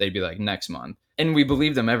pass. They'd be like, next month. And we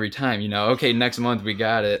believed them every time, okay, next month we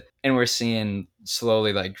got it. And we're seeing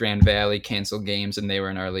slowly like Grand Valley cancel games, and they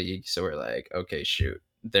were in our league. So we're like, okay, shoot,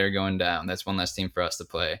 they're going down. That's one less team for us to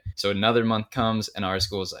play. So another month comes, and our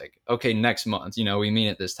school's like, okay, next month, we mean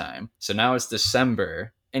it this time. So now it's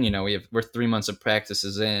December. And, we're 3 months of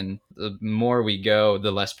practices in. The more we go,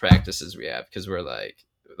 the less practices we have, because we're like,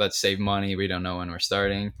 let's save money. We don't know when we're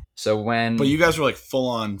starting. But you guys were like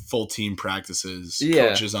full team practices,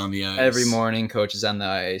 coaches on the ice. Every morning, coaches on the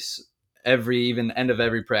ice. Even end of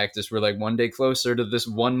every practice, we're like one day closer to this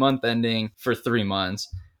 1 month ending for 3 months.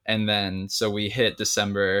 And then, so we hit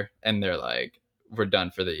December, and they're like, we're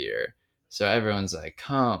done for the year. So everyone's like,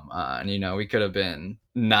 come on, we could have been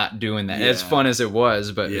not doing that. Yeah. As fun as it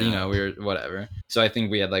was, but, we were whatever. So I think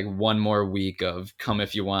we had like 1 more week of come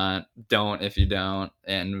if you want, don't if you don't,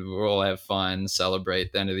 and we'll have fun,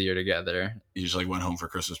 celebrate the end of the year together. You just like went home for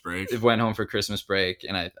Christmas break? It went home for Christmas break,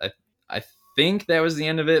 and I think that was the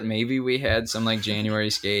end of it. Maybe we had some like January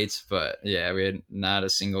skates, but yeah, we had not a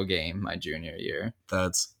single game my junior year.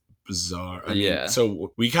 That's bizarre. I mean,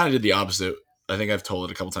 so we kind of did the opposite. I think I've told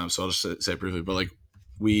it a couple times, so I'll just say it briefly. But like,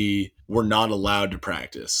 we were not allowed to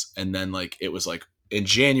practice, and then like it was like in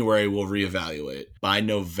January we'll reevaluate. By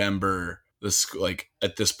November,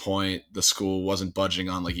 at this point, the school wasn't budging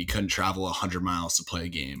on like you couldn't travel 100 miles to play a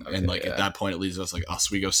game, and like at that point it leaves us like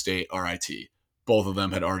Oswego State, RIT. both of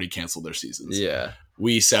them had already canceled their seasons. Yeah.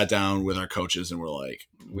 We sat down with our coaches and we're like,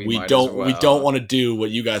 we might don't as well. want to do what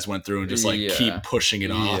you guys went through and just like keep pushing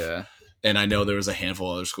it off. Yeah. And I know there was a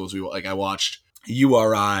handful of other schools. I watched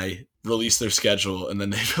URI release their schedule, and then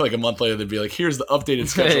they like a month later they'd be like, "Here's the updated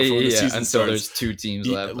schedule for when the season until starts." There's 2 teams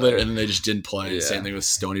left, and then they just didn't play. Yeah. Same thing with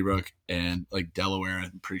Stony Brook and like Delaware.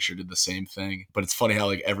 I'm pretty sure did the same thing. But it's funny how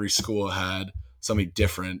like every school had something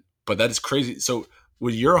different. But that is crazy. So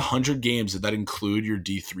with your 100 games, did that include your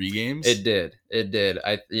D3 games? It did.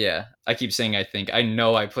 I keep saying I think. I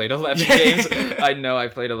know I played 11 games. I know I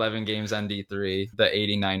played 11 games on D3. The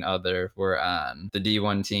 89 other were on the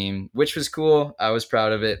D1 team, which was cool. I was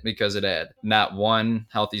proud of it because it had not one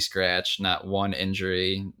healthy scratch, not one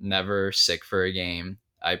injury, never sick for a game.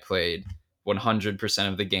 I played 100%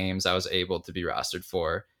 of the games I was able to be rostered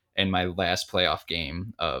for. And my last playoff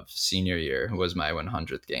game of senior year was my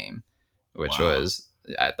 100th game, which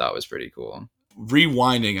I thought was pretty cool.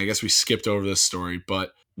 Rewinding, I guess we skipped over this story,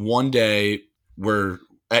 but one day we're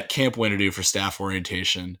at Camp Winadu for staff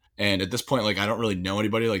orientation. And at this point, like, I don't really know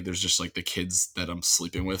anybody. Like, there's just like the kids that I'm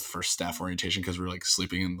sleeping with for staff orientation because we're like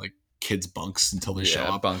sleeping in like kids' bunks until they show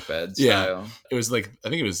up. Bunk beds. Yeah. It was like, I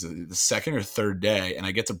think it was the second or third day, and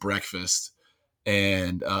I get to breakfast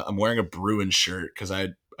and I'm wearing a Bruins shirt because I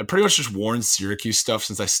pretty much just worn Syracuse stuff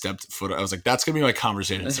since I stepped foot. I was like, that's going to be my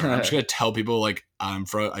conversation starter. I'm just going to tell people like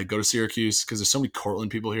I go to Syracuse because there's so many Cortland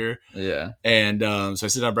people here. Yeah. And so I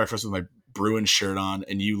sit down at breakfast with my Bruins shirt on,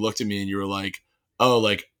 and you looked at me and you were like, oh,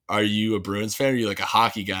 like, are you a Bruins fan? Or are you like a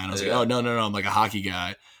hockey guy? And I was like, oh, no, I'm like a hockey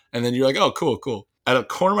guy. And then you're like, oh, cool. Out of the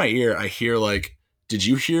corner of my ear, I hear like, did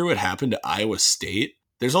you hear what happened to Iowa State?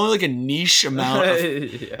 There's only like a niche amount of,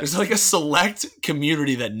 there's like a select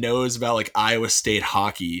community that knows about like Iowa State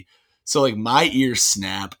hockey. So like my ears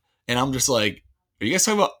snap and I'm just like, are you guys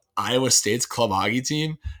talking about Iowa State's club hockey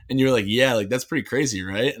team? And you're like, yeah, like that's pretty crazy,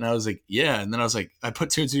 right? And I was like, yeah. And then I was like, I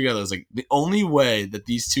put 2 and 2 together. I was like, the only way that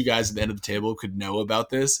these 2 guys at the end of the table could know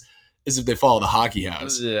about this is if they follow the Hockey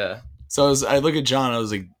House. Yeah. So I look at John, I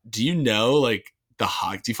was like, do you know like do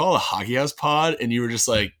you follow the Hockey House pod? And you were just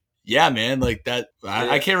like, yeah, man, like that.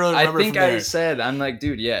 I can't really remember. I think I said, I'm like,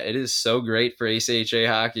 dude, yeah, it is so great for ACHA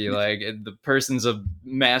hockey. Like the person's a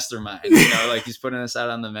mastermind, like he's putting us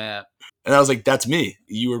out on the map. And I was like, that's me.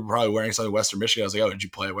 You were probably wearing something Western Michigan. I was like, oh, did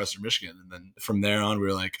you play at Western Michigan? And then from there on, we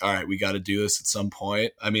were like, all right, we got to do this at some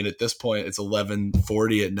point. I mean, at this point, it's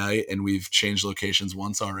 11:40 at night, and we've changed locations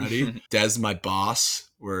once already. Des, my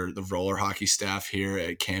boss, we're the roller hockey staff here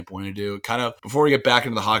at Camp Winadu. Kind of, before we get back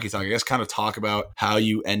into the hockey talk, I guess kind of talk about how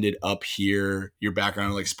you ended up here, your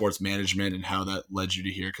background in like sports management and how that led you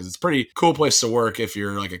to here. Because it's a pretty cool place to work if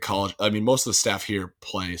you're like a college. I mean, most of the staff here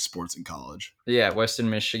play sports in college. Yeah, Western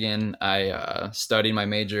Michigan. I studied, my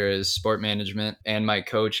major is sport management, and my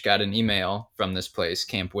coach got an email from this place,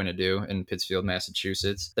 Camp Winadu in Pittsfield,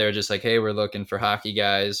 Massachusetts. They were just like, hey, we're looking for hockey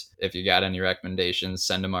guys. If you got any recommendations,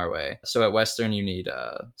 send them our way. So at Western, you need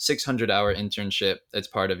a 600-hour internship. It's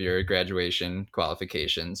part of your graduation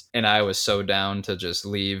qualifications. And I was so down to just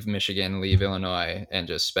leave Michigan, leave Illinois, and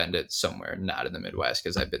just spend it somewhere not in the Midwest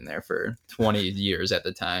because I've been there for 20 years at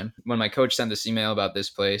the time. When my coach sent this email about this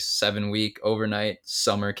place, 7-week overnight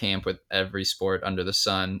summer camp with every sport under the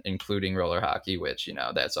sun, including roller hockey, which,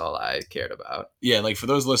 that's all I cared about. Yeah, like for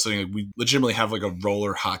those listening, like, we legitimately have like a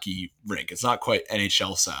roller hockey rink. It's not quite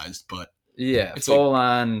NHL sized, but yeah, it's full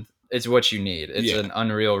on. It's what you need. It's an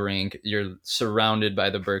unreal rink. You're surrounded by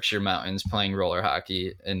the Berkshire Mountains playing roller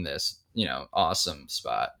hockey in this, awesome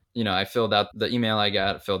spot. I filled out the email I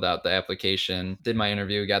got, filled out the application, did my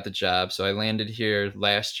interview, got the job. So I landed here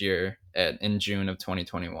last year in June of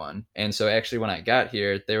 2021. And so actually when I got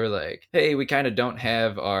here, they were like, hey, we kind of don't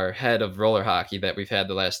have our head of roller hockey that we've had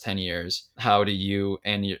the last 10 years. How do you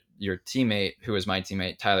and your teammate, who was my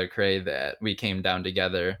teammate, Tyler Cray, that we came down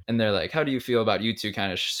together. And they're like, how do you feel about you two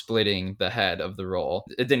kind of splitting the head of the role?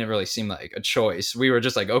 It didn't really seem like a choice. We were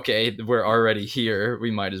just like, okay, we're already here.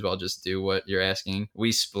 We might as well just do what you're asking.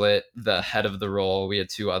 We split the head of the role. We had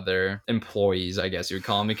 2 other employees, I guess you would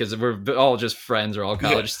call them, because we're all just friends. We're all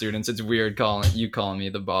college students. It's weird calling me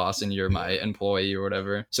the boss and you're my employee or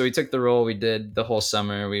whatever. So we took the role. We did the whole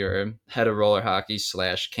summer. We were head of roller hockey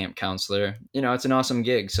 / camp counselor. It's an awesome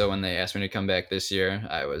gig. So when they asked me to come back this year,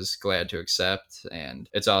 I was glad to accept, and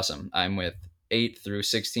it's awesome. I'm with 8 through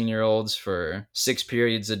 16-year-olds for 6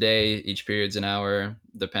 periods a day. Each period's an hour,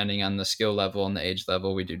 depending on the skill level and the age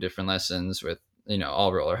level. We do different lessons with,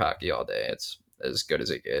 all roller hockey all day. It's as good as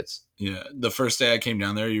it gets. Yeah. The first day I came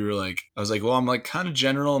down there, you were like, I was like, well, I'm like kind of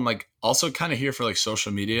general. I'm like also kind of here for like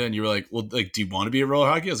social media. And you were like, well, like, do you want to be a roller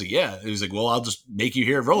hockey? I was like, yeah. He was like, well, I'll just make you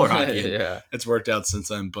here at roller hockey. And Yeah. it's worked out since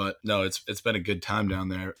then. But no, it's been a good time down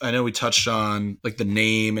there. I know we touched on like the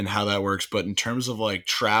name and how that works, but in terms of like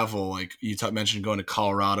travel, like you mentioned going to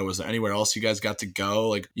Colorado, was there anywhere else you guys got to go?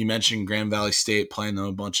 Like you mentioned Grand Valley State, playing them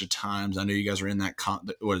a bunch of times. I know you guys were in that,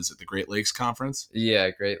 what is it, the Great Lakes Conference? Yeah,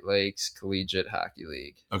 Great Lakes Collegiate Hockey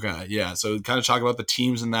League. Okay, yeah. So kind of talk about the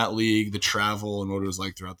teams in that league, the travel, and what it was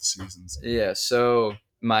like throughout the seasons. Yeah, so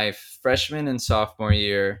my freshman and sophomore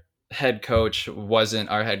year, head coach wasn't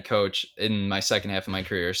our head coach in my second half of my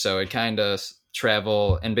career. So it kind of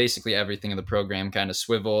travel and basically everything in the program kind of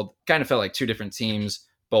swiveled. Kind of felt like two different teams,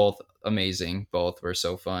 both amazing. Both were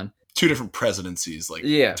so fun. Two different presidencies, like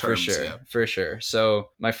Yeah, terms, for sure.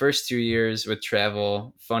 So my first 2 years with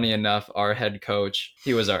travel, funny enough, our head coach,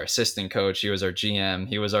 he was our assistant coach, he was our GM,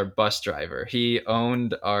 he was our bus driver. He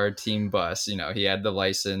owned our team bus. You know, he had the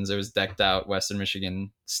license. It was decked out Western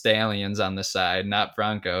Michigan Stallions on the side, not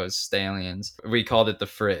Broncos, Stallions. We called it the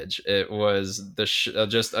fridge. It was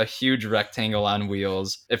just a huge rectangle on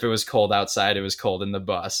wheels. If it was cold outside, it was cold in the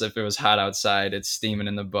bus. If it was hot outside, it's steaming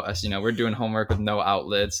in the bus. You know, we're doing homework with no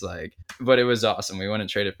outlets, but it was awesome. We wouldn't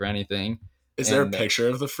trade it for anything. Is there a picture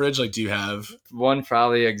of the fridge? Like, do you have one?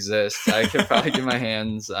 Probably exists. I could probably get my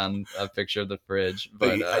hands on a picture of the fridge,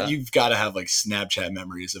 but you've got to have like Snapchat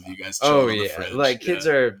memories of you guys. Oh on yeah, the fridge. Like kids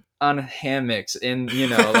are on hammocks in,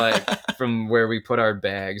 like from where we put our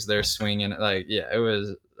bags, they're swinging. Like, yeah, it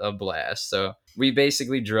was a blast. So we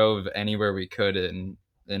basically drove anywhere we could in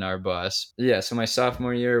our bus. Yeah, so my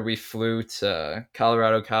sophomore year, we flew to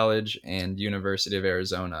Colorado College and University of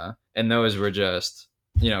Arizona, and those were just,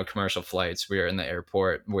 commercial flights. We were in the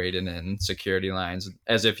airport waiting in security lines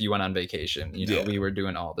as if you went on vacation. We were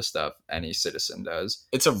doing all the stuff any citizen does.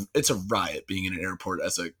 It's a riot being in an airport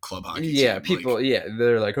as a club hockey Yeah, team. people,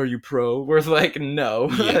 they're like, "Are you pro?" We're like, "No."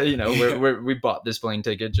 We bought this plane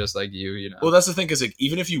ticket just like you. Well, that's the thing, is like,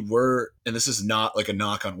 even if you were, and this is not like a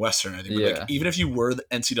knock on Western, I think, but like, even if you were the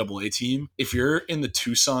NCAA team, if you're in the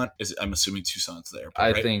Tucson, I'm assuming Tucson's the airport,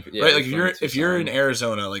 right? I think, right. Like if you're in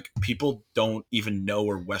Arizona, like people don't even know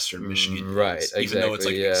where Western Michigan is, even though it's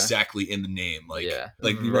like exactly in the name. Like,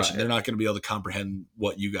 you mentioned, they're not going to be able to comprehend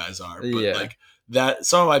what you guys are, but like that.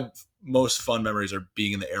 Some of my most fun memories are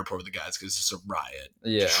being in the airport with the guys, because it's just a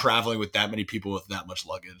riot. Traveling with that many people with that much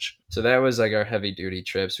luggage. So that was like our heavy duty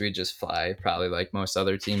trips. We just fly, probably like most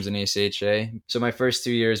other teams in ACHA. So my first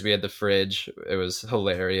 2 years, we had the fridge. It was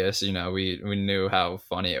hilarious. We knew how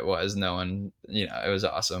funny it was. No one, it was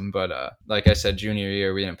awesome. But like I said, junior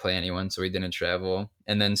year, we didn't play anyone, so we didn't travel.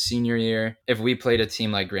 And then senior year, if we played a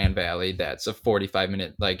team like Grand Valley, that's a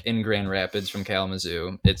 45-minute, like in Grand Rapids from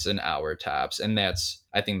Kalamazoo, it's an hour tops. And that's,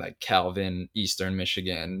 I think, like Calvin, Eastern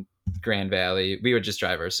Michigan, Grand Valley. We would just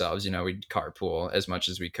drive ourselves. We'd carpool as much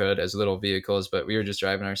as we could as little vehicles, but we were just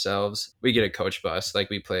driving ourselves. We get a coach bus. Like,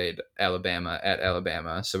 we played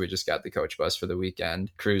Alabama, so we just got the coach bus for the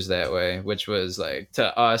weekend, cruise that way, which was like,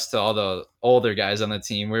 to us, to all the older guys on the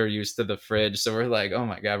team, we were used to the fridge, so we're like, oh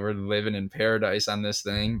my god, we're living in paradise on this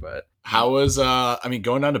thing. But how was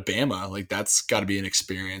going down to Bama? Like, that's got to be an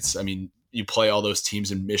experience. I mean, you play all those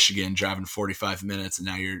teams in Michigan, driving 45 minutes, and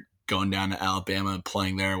now you're going down to Alabama and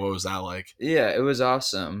playing there. What was that like? Yeah, it was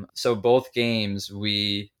awesome. So both games,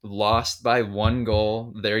 we lost by 1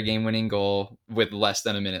 goal, their game-winning goal, with less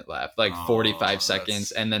than a minute left, like 45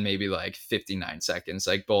 seconds, and then maybe like 59 seconds,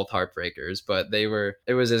 like both heartbreakers. But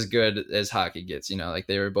it was as good as hockey gets, like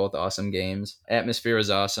they were both awesome games. Atmosphere was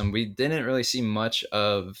awesome. We didn't really see much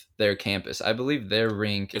of their campus. I believe their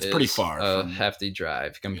rink is pretty far, a hefty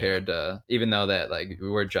drive compared to, even though that like we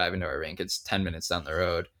were driving to our rink, it's 10 minutes down the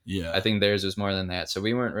road. Yeah, I think theirs was more than that. So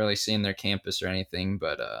we weren't really seeing their campus or anything,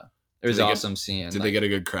 but it was awesome seeing. Did they get a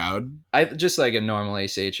good crowd? Just like a normal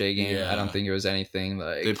ACHA game. Yeah. I don't think it was anything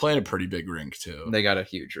like. They played a pretty big rink too. They got a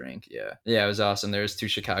huge rink. Yeah. Yeah, it was awesome. There was 2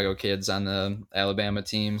 Chicago kids on the Alabama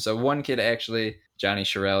team. So one kid, actually, Johnny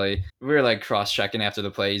Shirelli, we were like cross-checking after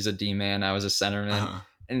the play. He's a D-man. I was a centerman. Uh-huh.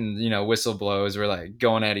 And, whistle blows. We're like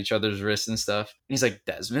going at each other's wrists and stuff. And he's like,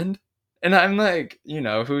 Desmond? And I'm like,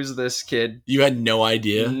 who's this kid? You had no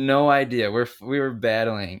idea? No idea. We were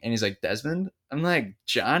battling. And he's like, Desmond? I'm like,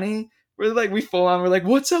 Johnny? we full on, we're like,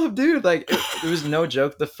 what's up, dude? Like, it was no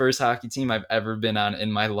joke, the first hockey team I've ever been on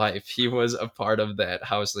in my life. He was a part of that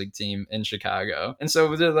house league team in Chicago. And so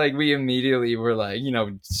like, we immediately were like,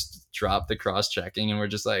 drop the cross-checking, and we're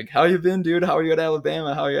just like, how you been, dude? How are you at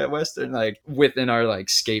Alabama? How are you at Western? Like, within our like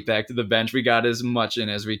skate back to the bench, we got as much in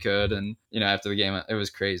as we could. And after the game, it was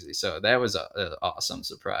crazy. So that was an awesome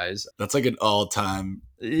surprise. That's like an all-time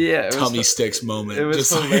tummy sticks moment. It was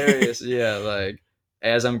just hilarious. Yeah, like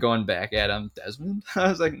as I'm going back at him, Desmond, I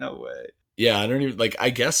was like, no way. Yeah, I don't even like. I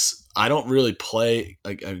guess I don't really play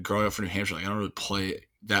like growing up from New Hampshire. Like I don't really play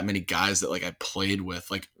that many guys that like I played with.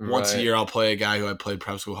 Like once a year, I'll play a guy who I played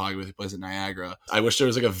prep school hockey with. He plays at Niagara. I wish there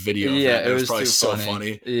was like a video. Yeah, of that. It was probably too so funny.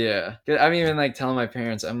 funny. Yeah, I'm even like telling my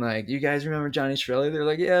parents, I'm like, you guys remember Johnny Shirley? They're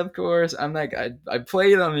like, yeah, of course. I'm like, I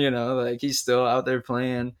played him. Like he's still out there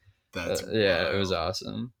playing. That's yeah, it was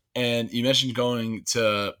awesome. And you mentioned going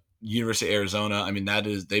to University of Arizona. I mean,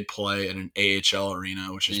 they play in an AHL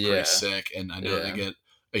arena, which is pretty sick. And I know they get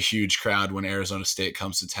a huge crowd when Arizona State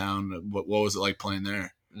comes to town. What was it like playing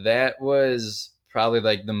there? That was probably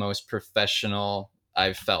like the most professional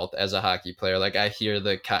I've felt as a hockey player. Like I hear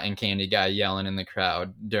the cotton candy guy yelling in the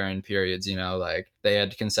crowd during periods, like they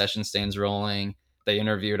had concession stands rolling. They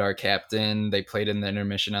interviewed our captain. They played in the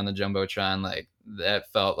intermission on the Jumbotron. Like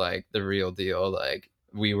that felt like the real deal. Like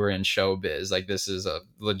we were in showbiz. Like this is a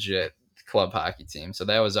legit club hockey team. So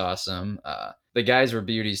that was awesome. The guys were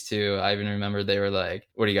beauties too. I even remember they were like,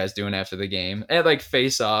 what are you guys doing after the game? And like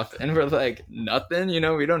face off. And we're like, nothing,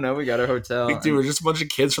 we don't know. We got our hotel. Dude, we're just a bunch of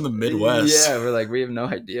kids from the Midwest. Yeah, we're like, we have no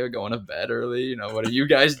idea, going to bed early. What are you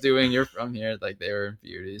guys doing? You're from here. Like they were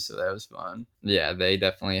beauties. So that was fun. Yeah, they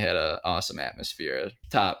definitely had an awesome atmosphere.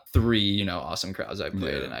 Top 3, awesome crowds I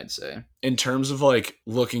played in, I'd say. In terms of like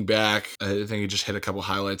looking back, I think you just hit a couple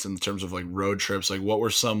highlights in terms of like road trips. Like what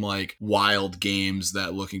were some like wild games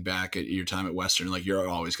that looking back at your time at Western, like you're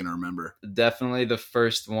always going to remember? Definitely the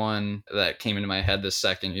first one that came into my head the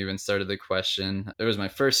second you even started the question. It was my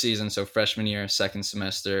first season. So freshman year, second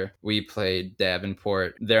semester, we played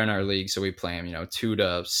Davenport. They're in our league. So we play them, 2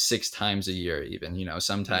 to 6 times a year even,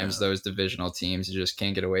 sometimes those divisional teams, you just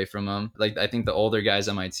can't get away from them. Like I think the older guys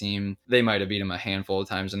on my team, they might have beat them a handful of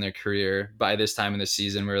times in their career. By this time in the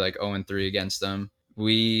season, we were like 0-3 against them.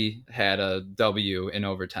 We had a W in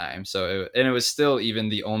overtime. And it was still even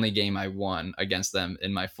the only game I won against them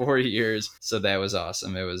in my 4 years. So that was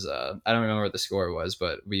awesome. It was, I don't remember what the score was,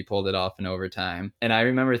 but we pulled it off in overtime. And I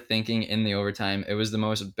remember thinking in the overtime, it was the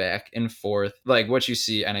most back and forth, like what you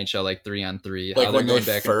see NHL, like 3-on-3. Like when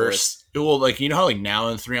they first, well, like, how like now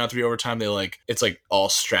in 3-on-3 overtime, they like, it's like all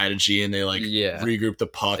strategy and they like regroup the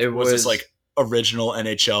puck. It was this like original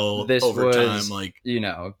NHL overtime, like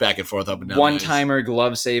back and forth, up and down. One timer,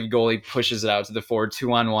 glove save, goalie pushes it out to the forward,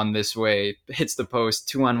 2-on-1 this way, hits the post,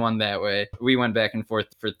 2-on-1 that way. We went back and forth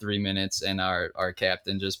for 3 minutes, and our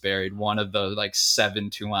captain just buried one of the like 7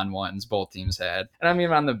 2-on-1s both teams had. And I'm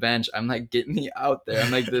even on the bench. I'm like, get me out there.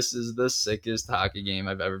 I'm like, this is the sickest hockey game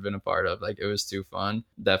I've ever been a part of. Like, it was too fun.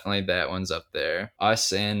 Definitely that one's up there.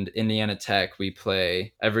 Us and Indiana Tech, we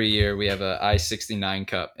play every year. We have a I-69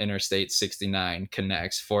 Cup, Interstate 69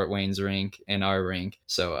 connects Fort Wayne's rink and our rink.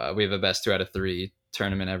 So we have a best 2 out of 3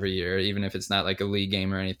 tournament every year. Even if it's not like a league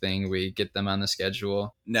game or anything, we get them on the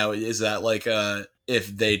schedule. Now, is that like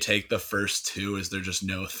if they take the first 2, is there just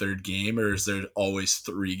no third game, or is there always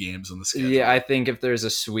 3 games on the schedule? Yeah, I think if there's a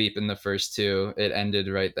sweep in the first 2, it ended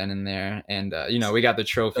right then and there. And we got the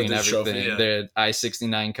trophy and everything. The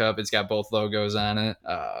I-69 Cup, it's got both logos on it.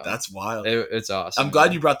 That's wild. It's awesome. I'm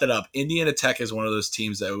glad you brought that up. Indiana Tech is one of those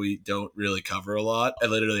teams that we don't really cover a lot. And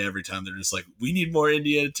literally every time they're just like, we need more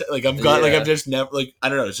Indiana Tech. Like I've just never, like, I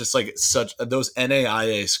don't know. It's just like such those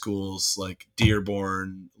NAIA schools like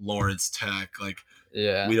Dearborn, Lawrence Tech, like.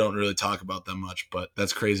 Yeah, we don't really talk about them much, but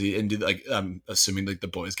that's crazy. And like, I'm assuming like the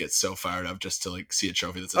boys get so fired up just to like see a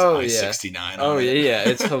trophy that says I-69. Oh yeah,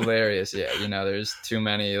 it's hilarious. Yeah, there's too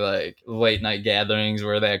many like late night gatherings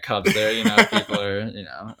where that cup's there. People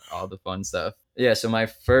are all the fun stuff. Yeah, so my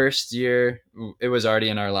first year, it was already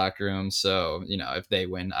in our locker room. So, if they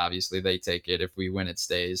win, obviously they take it. If we win, it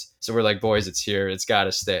stays. So we're like, boys, it's here. It's got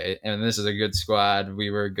to stay. And this is a good squad. We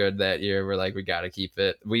were good that year. We're like, we got to keep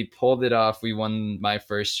it. We pulled it off. We won my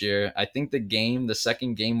first year. I think the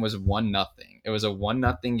second game was 1-0. It was a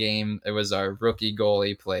 1-0 game. It was our rookie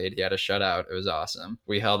goalie played. He had a shutout. It was awesome.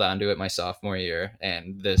 We held on to it my sophomore year.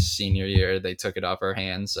 And this senior year, they took it off our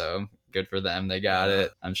hands. So good for them. They got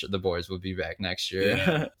it. I'm sure the boys will be back next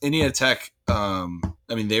year. Indiana Tech,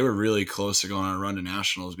 I mean, they were really close to going on a run to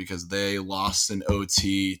nationals because they lost an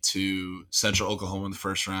OT to Central Oklahoma in the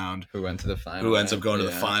first round. Who went to the final? Who ends up going to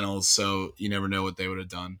the finals. So you never know what they would have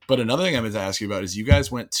done. But another thing I meant to ask you about is you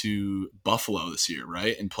guys went to Buffalo this year,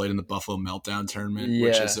 right? And played in the Buffalo Meltdown tournament,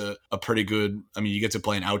 which is a pretty good, I mean, you get to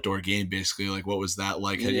play an outdoor game basically. Like, what was that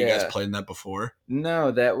like? Had you guys played in that before?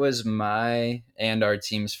 No, that was my and our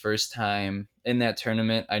team's first time in that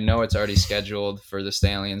tournament. I know it's already scheduled for the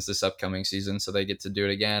Stallions this upcoming season, so they get to do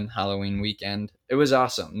it again Halloween weekend. It was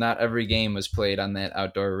awesome. Not every game was played on that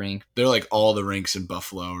outdoor rink. They're like all the rinks in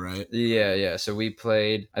Buffalo, right? Yeah. So we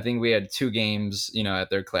played, I think we had 2 games, at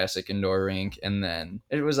their classic indoor rink, and then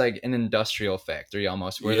it was like an industrial factory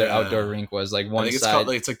almost, where their outdoor rink was like one I think side.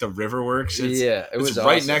 It's like the Riverworks. It was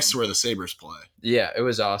right awesome. next to where the Sabres play. Yeah, it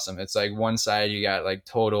was awesome. It's like one side you got like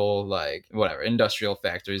total like whatever industrial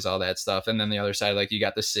factories, all that stuff, and then the other side like you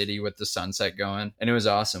got the city with the sunset going, and it was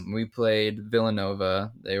awesome. We played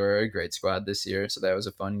Villanova. They were a great squad this year, so that was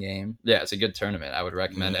a fun game. Yeah, it's a good tournament. I would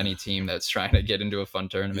recommend any team that's trying to get into a fun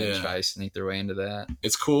tournament try to sneak their way into that.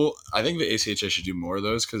 It's cool. I think the ACHA should do more of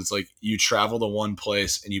those because it's like you travel to one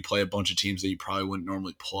place and you play a bunch of teams that you probably wouldn't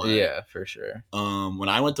normally play. Yeah, for sure. When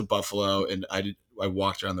I went to Buffalo and I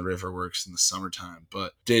walked around the Riverworks in the summertime,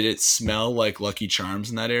 but did it smell like Lucky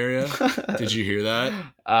Charms in that area? Did you hear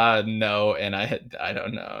that? No, and I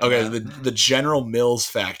don't know. Okay, no. the General Mills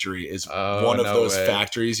factory is one of those way.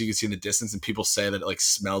 factories you can see in the distance, and people say that it like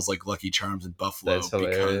smells like Lucky Charms in Buffalo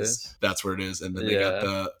because that's where it is. And then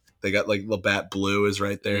they got like Labatt Blue is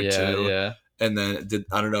right there too. Yeah. And then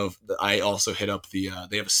I don't know if I also hit up they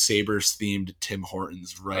have a Sabres themed Tim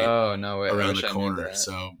Hortons right around the corner.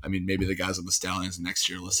 So, I mean, maybe the guys on the Stallions next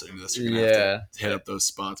year listening to this are going to have to hit up those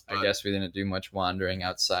spots. But I guess we didn't do much wandering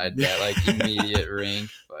outside that like immediate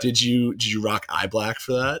rink. But. Did you rock eye black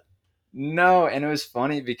for that? No, and it was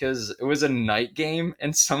funny because it was a night game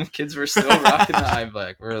and some kids were still rocking the eye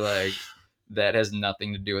black. We're like, that has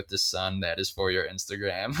nothing to do with the sun. That is for your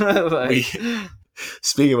Instagram.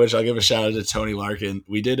 Speaking of which, I'll give a shout out to Tony Larkin.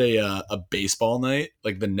 We did a baseball night.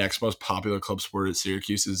 Like the next most popular club sport at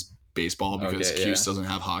Syracuse is baseball because Cuse doesn't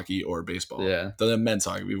have hockey or baseball. Yeah. Doesn't have men's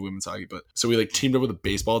hockey, we have women's hockey. But so we like teamed up with a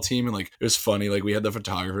baseball team and like it was funny. Like we had the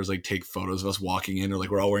photographers like take photos of us walking in or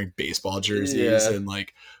like we're all wearing baseball jerseys and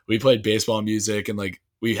like we played baseball music and like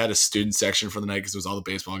we had a student section for the night because it was all the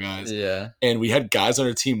baseball guys. Yeah. And we had guys on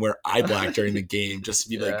our team wear eye black during the game just to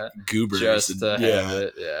be like goobers. Just to have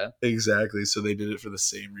it. Yeah. Exactly. So they did it for the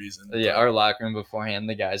same reason. Yeah. Our locker room beforehand,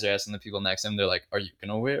 the guys are asking the people next to them, they're like, are you going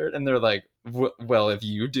to wear it? And they're like, well, if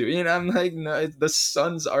you do, I'm like, no, the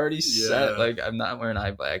sun's already set. Like, I'm not wearing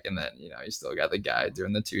eye black. And then, you still got the guy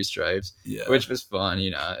doing the 2 stripes, which was fun.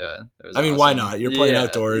 It was awesome. Why not? You're playing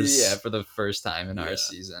outdoors. Yeah. For the first time in our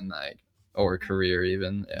season, like, or career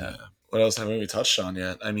even. Yeah. What else haven't we touched on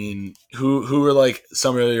yet? I mean, who are like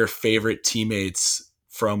some of your favorite teammates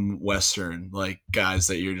from Western, like guys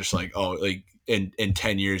that you're just like, oh, like in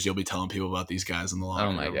 10 years you'll be telling people about these guys in the locker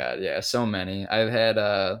room? Oh my God, yeah, so many. I've had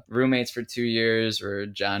roommates for 2 years were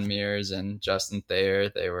John Mears and Justin Thayer.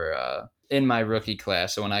 They were in my rookie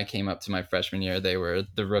class. So when I came up to my freshman year, they were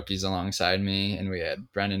the rookies alongside me. And we had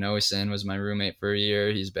Brendan Osen was my roommate for a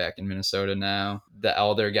year. He's back in Minnesota now. The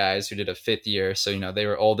elder guys who did a 5th year. So, they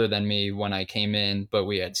were older than me when I came in, but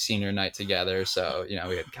we had senior night together. So, we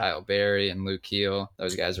had Kyle Berry and Luke Keel.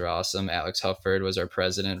 Those guys were awesome. Alex Hufford was our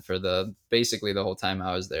president for basically the whole time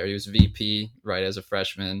I was there. He was VP right as a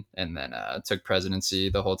freshman and then took presidency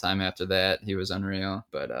the whole time after that. He was unreal.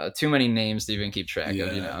 But too many names to even keep track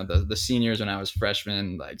of. The seniors when I was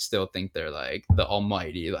freshman, like still think they're like the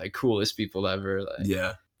almighty, like coolest people ever.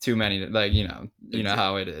 Like, too many, like, you know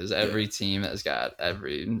how it is. Every team has got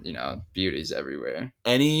beauties everywhere.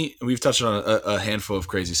 We've touched on a handful of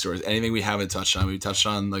crazy stories. Anything we haven't touched on? We touched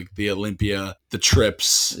on like the Olympia, the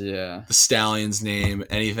trips, the Stallions name,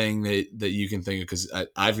 anything that you can think of, because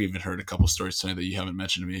I've even heard a couple stories tonight that you haven't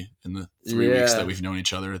mentioned to me in the 3 weeks that we've known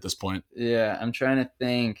each other at this point. Yeah, I'm trying to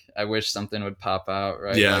think. I wish something would pop out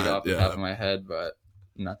off the top of my head, but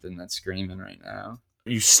nothing that's screaming right now.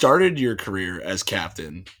 You started your career as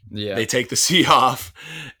captain. Yeah. They take the C off,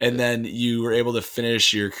 and then you were able to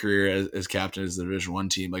finish your career as captain as the Division I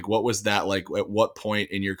team. Like, what was that like? At what point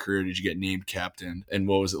in your career did you get named captain? And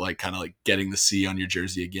what was it like kind of like getting the C on your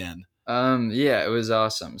jersey again? Yeah, it was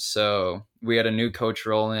awesome. So we had a new coach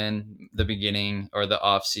roll in the beginning or the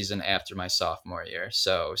off season after my sophomore year.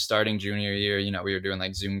 So starting junior year, we were doing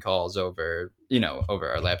like Zoom calls over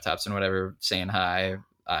our laptops and whatever, saying hi.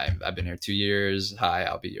 I've been here 2 years. Hi,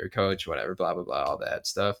 I'll be your coach, whatever, blah, blah, blah, all that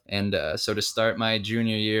stuff. And so to start my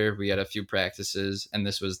junior year, we had a few practices, and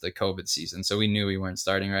this was the COVID season. So we knew we weren't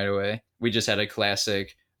starting right away. We just had a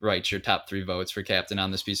classic, write your top 3 votes for captain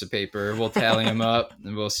on this piece of paper. We'll tally them up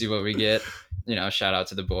and we'll see what we get. Shout out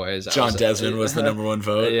to the boys. John Desmond was the number 1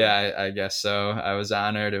 vote. Yeah, I guess so. I was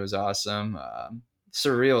honored. It was awesome.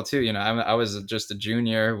 Surreal too. I was just a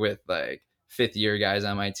junior with like 5th year guys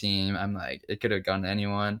on my team. I'm like, it could have gone to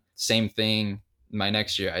anyone. Same thing my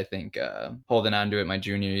next year, I think, holding on to it my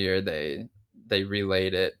junior year, they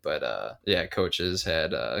relayed it, but coaches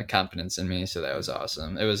had confidence in me, so that was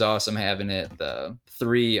awesome. It was awesome having it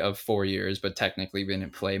 3 of 4 years, but technically we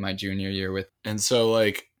didn't play my junior year with. And so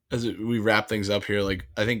like as we wrap things up here, like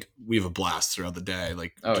I think we have a blast throughout the day,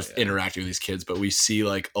 like interacting with these kids, but we see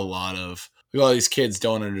like a lot of these kids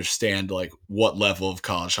don't understand like what level of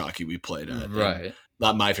college hockey we played at. Right. And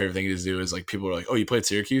not my favorite thing to do is like people are like, oh, you played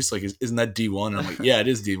Syracuse? Like, isn't that D1? And I'm like, yeah, it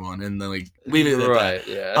is D1. And then like leave it at right. that.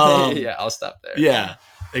 Yeah. Yeah. I'll stop there. Yeah,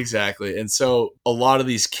 exactly. And so a lot of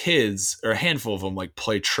these kids, or a handful of them, like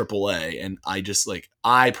play AAA. And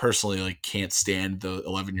I personally like can't stand the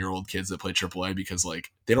 11-year-old kids that play AAA because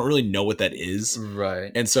like they don't really know what that is.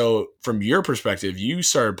 Right. And so from your perspective, you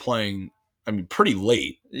started playing, pretty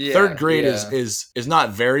late. Yeah, 3rd grade is not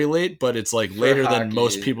very late, but it's like later hockey, than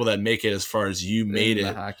most people that make it as far as you made it. In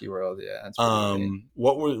the hockey world, yeah. That's late.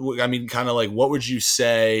 What would you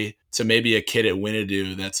say to maybe a kid at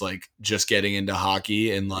Winadu that's like just getting into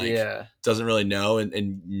hockey and like doesn't really know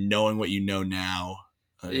and knowing what you know now?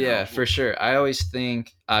 For sure. I always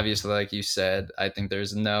think, obviously, like you said, I think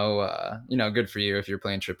there's no, good for you if you're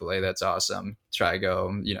playing AAA. That's awesome. Try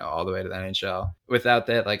go, all the way to the NHL. Without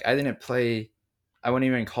that, like I didn't play, I wouldn't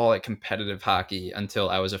even call it competitive hockey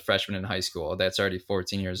until I was a freshman in high school. That's already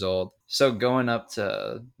 14 years old. So going up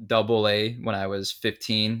to AA when I was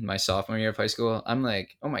 15, my sophomore year of high school, I'm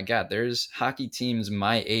like, oh my God, there's hockey teams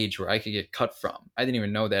my age where I could get cut from. I didn't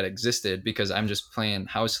even know that existed because I'm just playing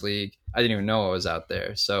house league. I didn't even know I was out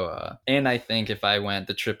there. So, and I think if I went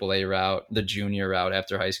the AAA route, the junior route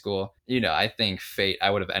after high school, I think I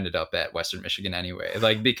would have ended up at Western Michigan anyway.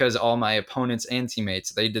 Like, because all my opponents and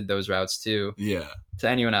teammates, they did those routes too. Yeah. To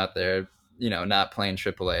anyone out there, not playing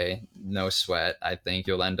AAA, no sweat. I think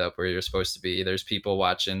you'll end up where you're supposed to be. There's people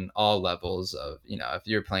watching all levels of, if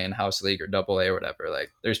you're playing house league or AA or whatever,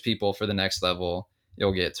 like there's people for the next level.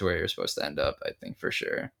 You'll get to where you're supposed to end up, I think, for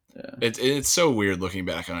sure. Yeah. It's so weird looking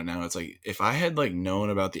back on it now. It's like if I had like known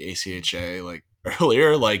about the ACHA like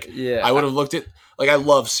earlier, like I would have looked at, like I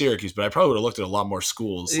love Syracuse, but I probably would have looked at a lot more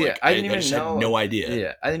schools. Like, I didn't even just know. Had no idea.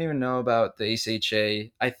 Yeah, I didn't even know about the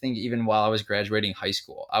ACHA. I think even while I was graduating high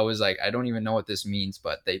school, I was like, I don't even know what this means,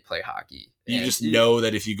 but they play hockey. You just know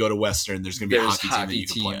that if you go to Western, there's going to be a hockey team that you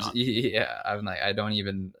can play on. Yeah, I'm like,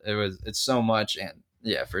 it's so much. And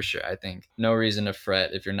yeah, for sure. I think no reason to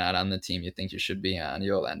fret if you're not on the team you think you should be on.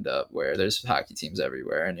 You'll end up where there's hockey teams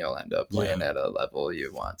everywhere, and you'll end up playing at a level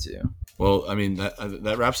you want to. Well,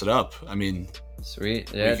 that wraps it up.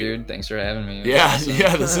 Sweet. Yeah, dude. Thanks for having me. Yeah, awesome.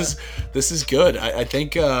 Yeah. This is good. I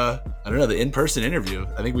think I don't know, the in-person interview.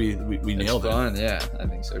 I think we nailed it. Fun. Yeah, I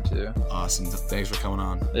think so too. Awesome. Thanks for coming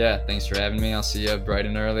on. Yeah, thanks for having me. I'll see you bright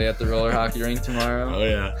and early at the roller hockey rink tomorrow. Oh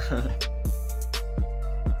yeah.